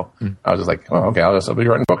 So I was just like, oh, okay, I'll be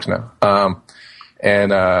writing books now.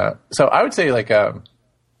 So I would say the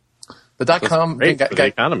 .com thing got the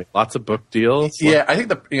economy. Lots of book deals. Yeah, I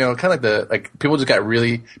think people just got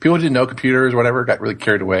people who didn't know computers or whatever got really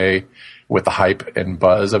carried away with the hype and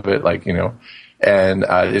buzz of it, and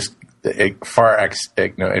it far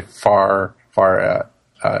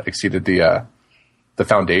exceeded the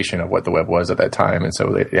foundation of what the web was at that time, and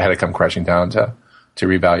so it had to come crashing down to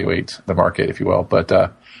reevaluate the market, if you will. But we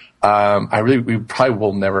probably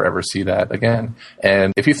will never ever see that again.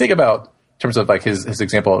 And if you think about in terms of his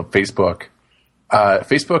example of Facebook,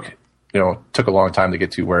 Facebook took a long time to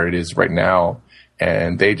get to where it is right now,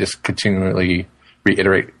 and they just continually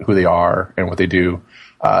reiterate who they are and what they do.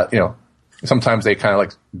 Sometimes they kind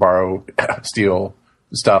of borrow, steal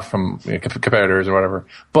stuff from competitors or whatever,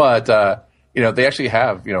 but they actually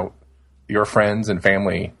have your friends and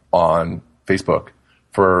family on Facebook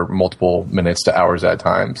for multiple minutes to hours at a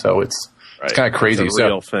time. So it's kind of crazy. It's a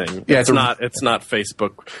real thing. Yeah, it's not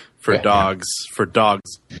Facebook for dogs,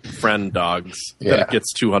 friend dogs, that it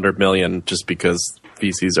gets 200 million just because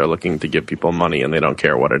VCs are looking to give people money and they don't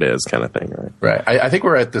care what it is, kind of thing, right? Right. I think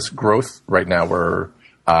we're at this growth right now where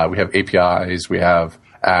we have APIs, we have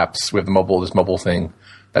apps, we have this mobile thing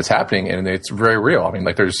that's happening, and it's very real. I mean,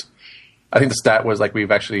 I think the stat was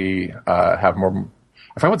we've actually have more.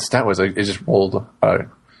 I forgot what the stat was. It just rolled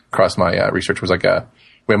across my research. Was we have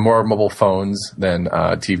more mobile phones than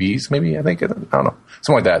TVs. Maybe I don't know,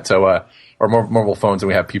 something like that. So or more mobile phones than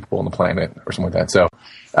we have people on the planet, or something like that. So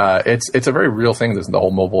it's a very real thing. The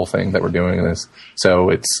whole mobile thing that we're doing in this. So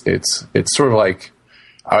it's sort of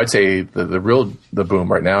I would say the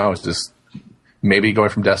boom right now is just maybe going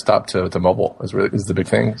from desktop to mobile is the big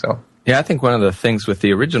thing. So. Yeah, I think one of the things with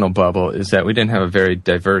the original bubble is that we didn't have a very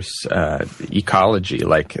diverse ecology.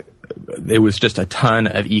 It was just a ton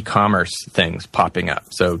of e-commerce things popping up.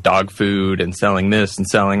 So dog food and selling this and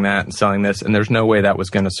selling that and selling this. And there's no way that was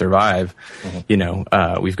going to survive.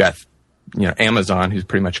 Mm-hmm. We've got, Amazon, who's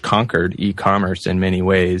pretty much conquered e-commerce in many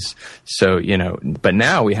ways. So, but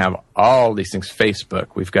now we have all these things,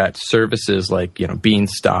 Facebook, we've got services like,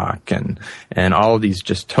 Beanstalk and all of these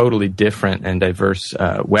just totally different and diverse,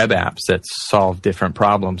 web apps that solve different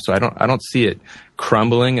problems. So I don't see it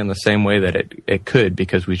crumbling in the same way that it could,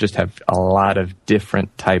 because we just have a lot of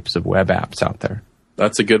different types of web apps out there.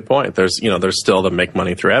 That's a good point. There's still the make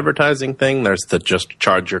money through advertising thing. There's the just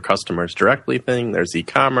charge your customers directly thing. There's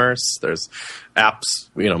e-commerce. There's apps,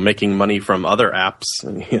 making money from other apps.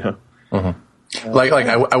 Mm-hmm.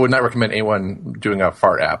 I would not recommend anyone doing a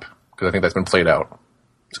fart app because I think that's been played out.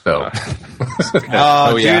 So, dude,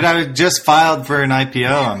 I just filed for an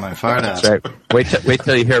IPO on my fart app. That's right. Wait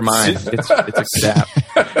till you hear mine. It's a good app.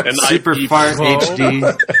 Super Fart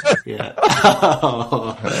HD. Yeah.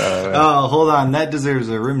 Oh, hold on. That deserves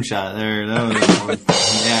a room shot there. Yeah.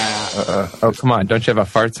 Oh, come on. Don't you have a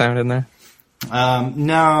fart sound in there?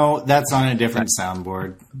 No, that's on a different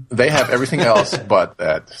soundboard. They have everything else but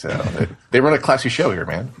that. So they run a classy show here,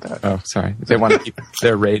 man. Oh, sorry. They want to keep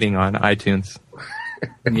their rating on iTunes.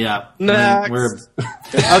 Yeah. Next.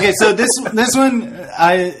 Okay, so this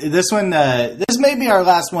may be our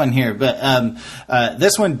last one here, but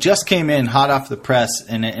this one just came in hot off the press,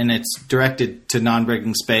 and it's directed to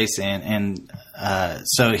non-breaking space, and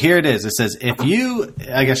so here it is. It says, if you,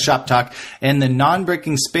 I guess Shop Talk, and the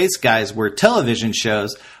non-breaking space guys were television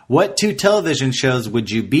shows, what two television shows would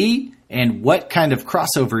you be? And what kind of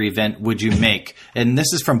crossover event would you make? And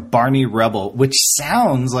this is from Barney Rubble, which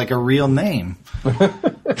sounds like a real name.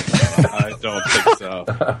 I don't think so.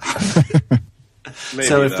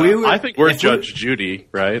 So if we were, I think we're Judge Judy,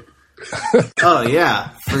 right? Oh yeah,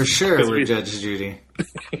 for sure we're Judge Judy.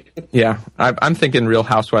 Yeah, I'm thinking Real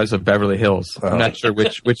Housewives of Beverly Hills. I'm not sure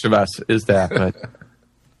which of us is that, but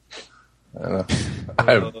I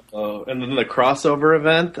don't know. And then the crossover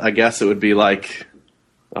event, I guess it would be like,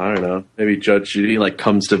 I don't know, maybe Judge Judy like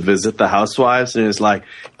comes to visit the housewives and is like,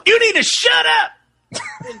 "You need to shut up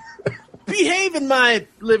and behave in my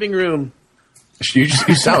living room." You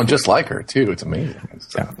sound just like her too. It's amazing.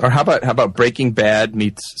 Yeah. Or how about Breaking Bad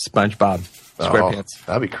meets SpongeBob SquarePants?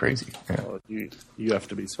 That'd be crazy. Yeah. Oh, you have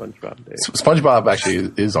to be SpongeBob, Dave. SpongeBob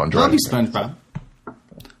actually is on drugs. I'll be SpongeBob.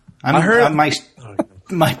 I heard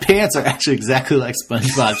my pants are actually exactly like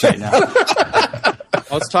SpongeBob's right now.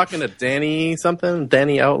 I was talking to Danny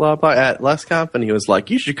Outlaw at LessConf, and he was like,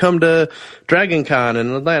 "You should come to Dragon Con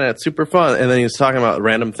in Atlanta. It's super fun." And then he was talking about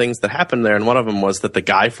random things that happened there, and one of them was that the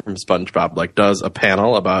guy from SpongeBob like does a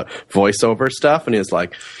panel about voiceover stuff, and he was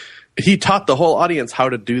like, he taught the whole audience how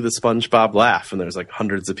to do the SpongeBob laugh, and there's like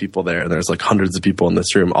hundreds of people there, and there's like hundreds of people in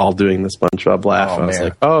this room all doing the SpongeBob laugh. Oh, and I was man.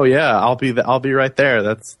 like, "Oh yeah, I'll be right there.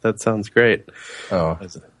 That sounds great." Oh.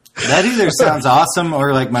 That either sounds awesome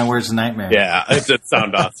or like my worst nightmare. Yeah, it did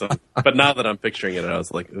sound awesome. But now that I'm picturing it, I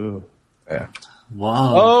was like, "Ooh, Yeah.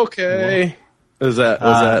 Whoa. okay." Was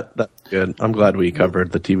that good? I'm glad we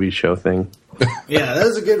covered the TV show thing. Yeah, that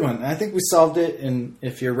was a good one. I think we solved it. And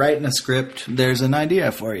if you're writing a script, there's an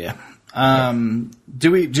idea for you.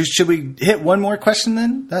 Should we hit one more question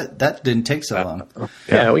then? That didn't take so long.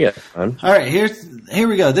 Yeah, we got time. All right, here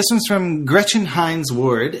we go. This one's from Gretchen Hines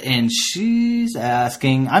Ward, and she's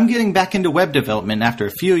asking, "I'm getting back into web development after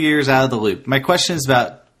a few years out of the loop. My question is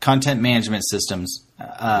about content management systems.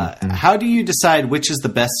 How do you decide which is the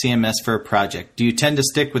best CMS for a project? Do you tend to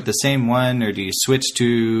stick with the same one, or do you switch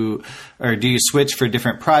for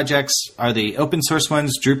different projects? Are the open source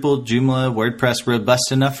ones, Drupal, Joomla, WordPress,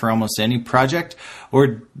 robust enough for almost any project,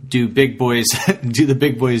 or do the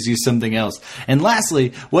big boys use something else? And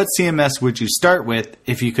lastly, what CMS would you start with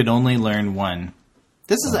if you could only learn one?"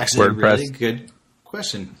 This is actually a really good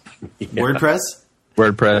question. Yeah. WordPress?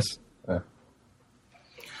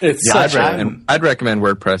 I'd recommend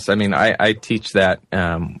WordPress. I mean, I teach that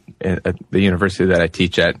at the university that I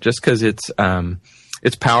teach at, just because it's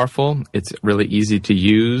powerful, it's really easy to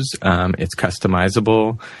use, it's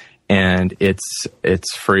customizable, and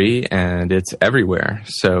it's free and it's everywhere.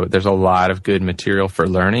 So there's a lot of good material for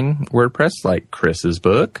learning WordPress, like Chris's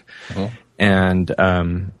book, and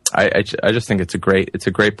I just think it's a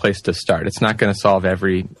great place to start. It's not going to solve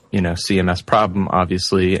every CMS problem,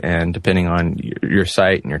 obviously, and depending on your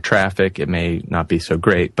site and your traffic, it may not be so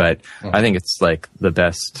great. But I think it's like the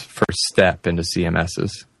best first step into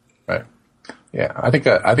CMSs. Right. Yeah, I think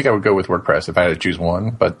I would go with WordPress if I had to choose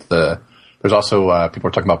one. But there's also people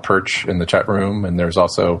are talking about Perch in the chat room, and there's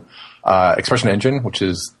also Expression Engine, which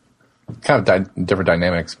is kind of different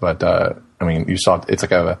dynamics. But I mean, you saw it's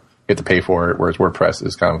like you have to pay for it, whereas WordPress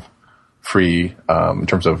is kind of free in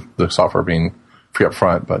terms of the software being free up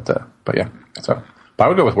front. But yeah, but I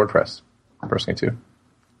would go with WordPress personally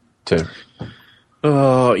too.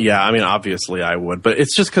 Oh, yeah. I mean, obviously I would, but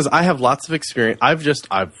it's just because I have lots of experience. I've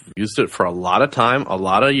used it for a lot of time, a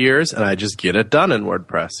lot of years, and I just get it done in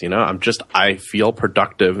WordPress. I feel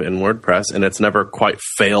productive in WordPress, and it's never quite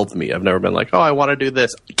failed me. I've never been like, "Oh, I want to do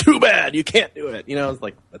this. Too bad. You can't do it." It's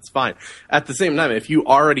like, that's fine. At the same time, if you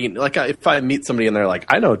already, like, if I meet somebody and they're like,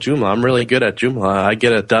 "I know Joomla. I'm really good at Joomla. I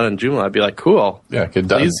get it done in Joomla," I'd be like, "Cool. Yeah, get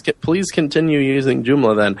done. Please continue using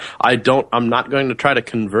Joomla then. I'm not going to try to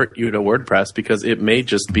convert you to WordPress because it may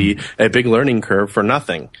just be a big learning curve for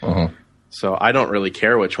nothing." So I don't really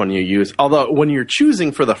care which one you use. Although when you're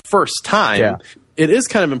choosing for the first time, it is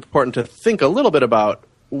kind of important to think a little bit about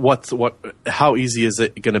how easy is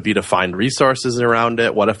it going to be to find resources around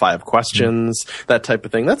it? What if I have questions? That type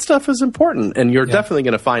of thing. That stuff is important, and you're definitely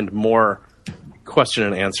going to find more question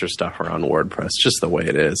and answer stuff around WordPress, just the way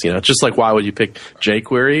it is. Just like, why would you pick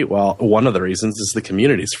jQuery? Well, one of the reasons is the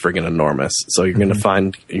community is friggin' enormous, so you're going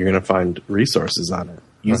to find resources on it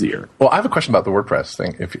easier. Well, I have a question about the WordPress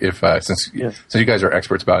thing. Since you guys are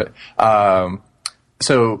experts about it,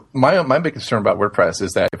 so my big concern about WordPress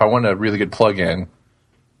is that if I want a really good plugin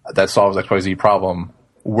that solves XYZ problem,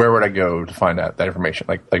 where would I go to find that information?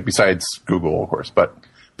 Like besides Google, of course, but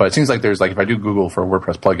it seems like there's if I do Google for a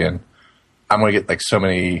WordPress plugin, I'm going to get so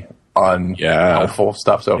many unhelpful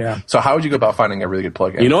stuff. So how would you go about finding a really good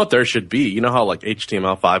plugin? You know what there should be? You know how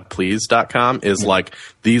HTML5please.com is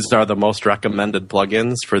these are the most recommended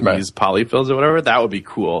plugins for these polyfills or whatever? That would be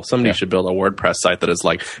cool. Somebody should build a WordPress site that is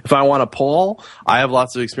like, if I want a poll, I have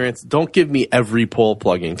lots of experience. Don't give me every poll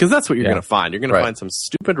plugin, because that's what you're going to find. You're going to find some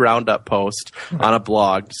stupid roundup post on a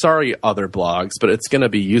blog. Sorry, other blogs, but it's going to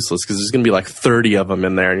be useless because there's going to be 30 of them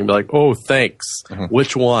in there, and you'll be like, "Oh, thanks.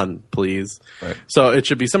 Which one, please?" Right. So it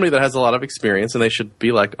should be somebody that that has a lot of experience, and they should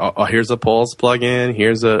be like, oh, here's a polls plugin,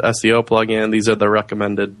 here's a SEO plugin, these are the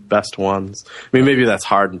recommended best ones. I mean, maybe that's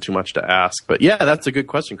hard and too much to ask, but yeah, that's a good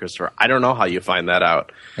question, Christopher. I don't know how you find that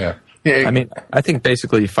out. Yeah. I mean, I think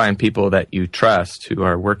basically you find people that you trust who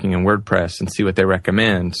are working in WordPress and see what they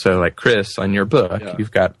recommend. So like Chris, on your book, you've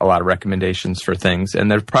got a lot of recommendations for things. And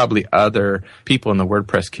there's probably other people in the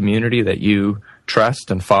WordPress community that you trust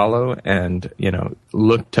and follow and,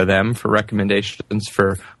 look to them for recommendations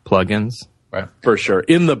for plugins. Right. For sure.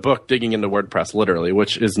 In the book, Digging into WordPress, literally,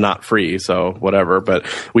 which is not free, so whatever, but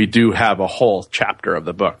we do have a whole chapter of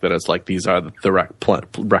the book that is like, these are the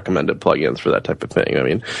recommended plugins for that type of thing. I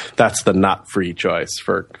mean, that's the not free choice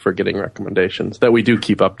for getting recommendations that we do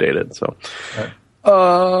keep updated. So,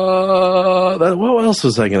 what else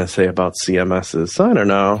was I going to say about CMSs? I don't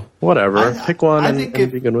know. Whatever. Pick one and be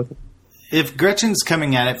good with it. If Gretchen's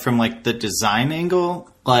coming at it from like the design angle,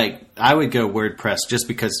 like I would go WordPress just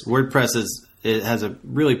because WordPress it has a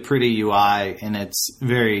really pretty UI and it's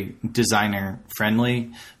very designer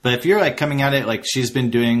friendly. But if you're like coming at it like she's been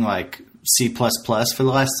doing like C++ for the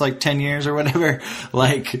last like 10 years or whatever,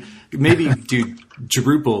 like maybe do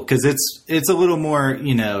Drupal because it's a little more,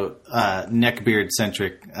 neckbeard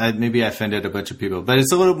centric. Maybe I offended a bunch of people, but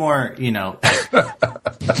it's a little more,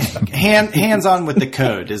 hands on with the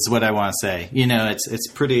code is what I want to say. It's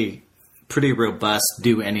pretty robust,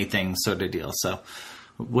 do anything sort of deal. So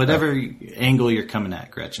whatever angle you're coming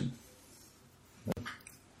at, Gretchen.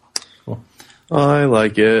 Cool. I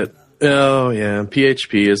like it. Oh yeah,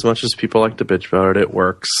 PHP. As much as people like to bitch about it, it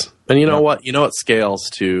works. And you know what? It scales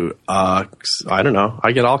to. I don't know.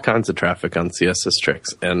 I get all kinds of traffic on CSS tricks,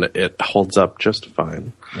 and it holds up just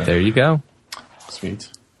fine. There you go. Sweet.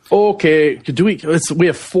 Okay, we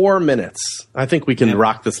have 4 minutes. I think we can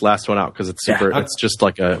rock this last one out because it's super. It's just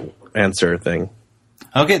like a answer thing.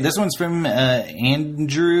 Okay, this one's from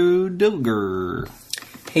Andrew Dilger.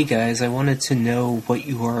 Hey guys, I wanted to know what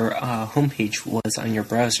your homepage was on your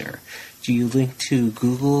browser. Do you link to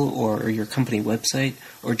Google or your company website,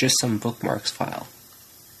 or just some bookmarks file?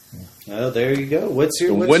 Oh, there you go.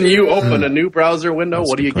 When you open a new browser window,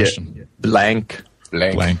 what do you get? Blank.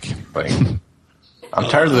 I'm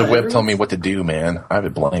tired of the web telling me what to do, man. I have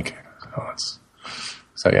it blank.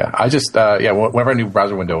 So yeah, I just whenever a new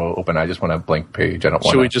browser window will open, I just want a blank page. I don't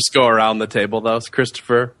want. Should we just go around the table though?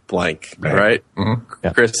 Christopher, blank, right? Mm-hmm.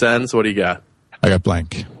 Yeah. Chris Enns, what do you got? I got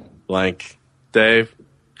blank. Blank. Dave.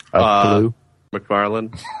 Blue.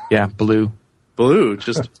 McFarland. Yeah, blue. Blue.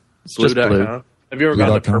 Just blue.com. Have you ever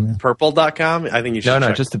gone to purple.com? I think you should. No.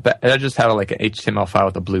 I just had like an HTML file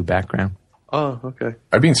with a blue background. Oh, okay.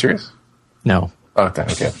 Are you being serious? No. Oh, okay.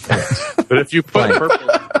 But if you put purple,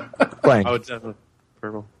 blank. I would definitely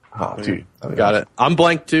purple. Oh, dude. Got it. I'm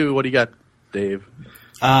blank too. What do you got, Dave?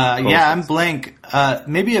 I'm blank.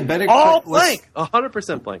 Maybe a better. Blank.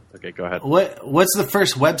 100% blank. Okay, go ahead. What's the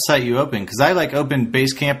first website you open? Because I opened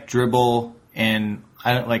Basecamp, Dribble, and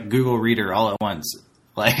I don't like Google Reader all at once.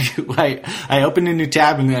 Like I open a new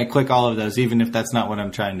tab and then I click all of those, even if that's not what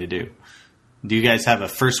I'm trying to do. Do you guys have a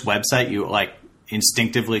first website you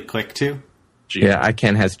instinctively click to? Yeah,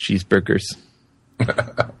 ICANN has cheeseburgers.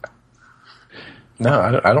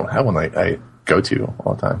 No, I don't have one I go to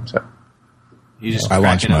all the time. So you just I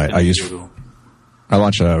launch a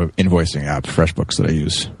invoicing app, FreshBooks, that I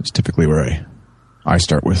use. It's typically where I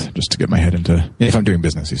start with, just to get my head into, if I'm doing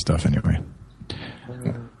businessy stuff anyway.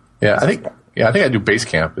 Yeah, I think I do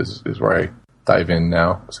Basecamp is where I dive in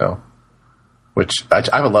now. So, which I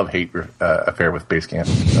have a love-hate affair with Basecamp.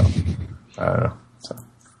 So I don't know. So.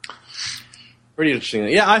 Pretty interesting.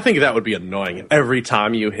 Yeah, I think that would be annoying every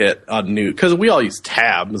time you hit a new, because we all use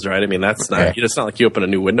tabs, right? I mean, it's not like you open a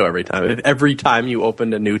new window every time. If every time you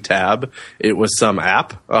opened a new tab, it was some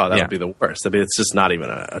app, that would be the worst. I mean, it's just not even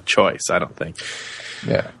a choice, I don't think.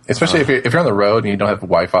 Yeah, especially if you're on the road and you don't have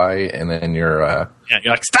Wi-Fi, and then you're you're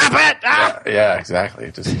like, stop it! Ah! Yeah,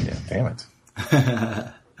 exactly. Just damn it.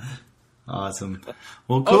 Awesome.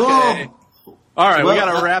 Well, cool. Okay. All right, we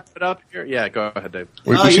got to wrap it up here. Yeah, go ahead, Dave.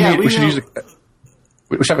 We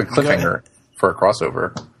should have a cliffhanger for a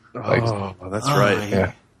crossover. That's right.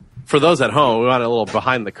 Yeah. For those at home, we want a little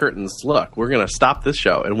behind the curtains look. We're going to stop this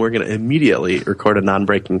show, and we're going to immediately record a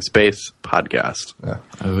Non-Breaking Space podcast. Yeah.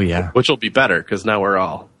 Oh, yeah. Which will be better, because now we're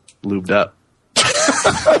all lubed up.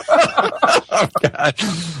 Oh, God.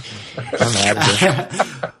 I'm out of here.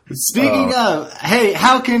 Speaking of, hey,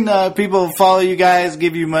 how can people follow you guys,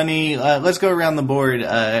 give you money? Let's go around the board.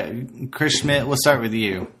 Chris Schmitt, we'll start with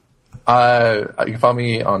you. You can follow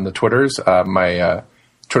me on the Twitters. My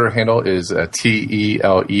Twitter handle is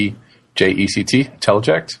TELEJECT,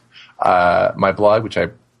 Teleject. My blog, which I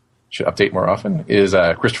should update more often, is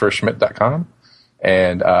ChristopherSchmitt.com.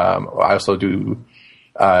 And I also do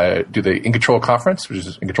the In Control Conference, which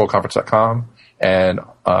is incontrolconference.com. And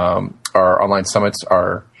our online summits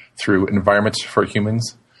are through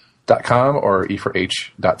environmentsforhumans.com or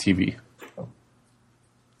e4h.tv.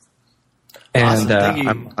 And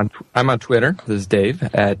Awesome. I'm on Twitter. This is Dave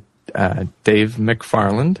at Dave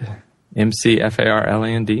McFarland,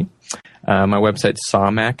 McFarland. My website's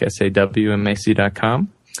sawmac,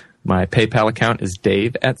 SAWMAC.com. My PayPal account is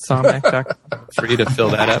dave at sawmac.com. Free to fill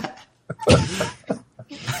that up.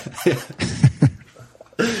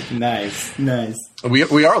 Nice. We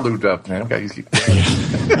are lubed up, man. Guys. You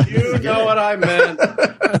know what I meant.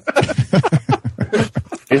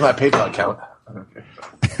 Here's my PayPal account. Okay.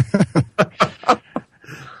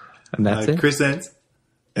 And that's it. Chris Enns.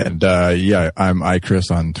 And I'm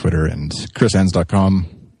iChris on Twitter, and chrisenns.com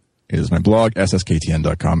is my blog.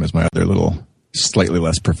 SSKTN.com is my other little slightly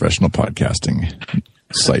less professional podcasting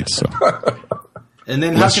site. So, and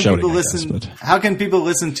then less how can shouting, people I guess, listen? but- How can people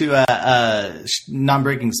listen to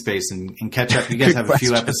Non-Breaking Space and catch up? You guys have a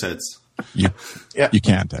few episodes. You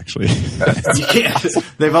can't actually. You can't.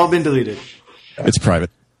 They've all been deleted. It's private.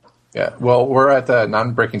 Yeah. Well, we're at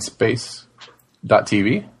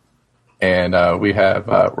nonbreakingspace.tv, and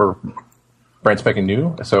we're brand spanking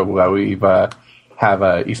new. So we've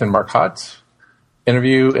have Ethan Marcotte's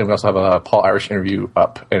interview, and we also have a Paul Irish interview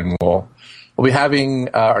up, and we'll be having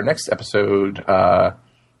our next episode coming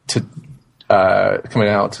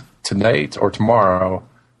out tonight or tomorrow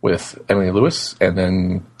with Emily Lewis, and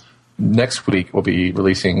then next week we'll be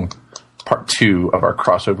releasing part 2 of our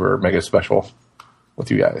crossover mega special with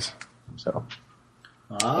you guys. So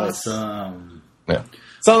awesome. Yeah.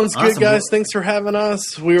 Sounds good, Awesome. guys. Thanks for having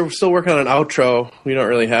us. We're still working on an outro. We don't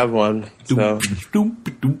really have one. So. Boom,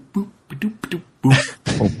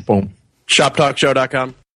 boom. ShopTalkShow.com.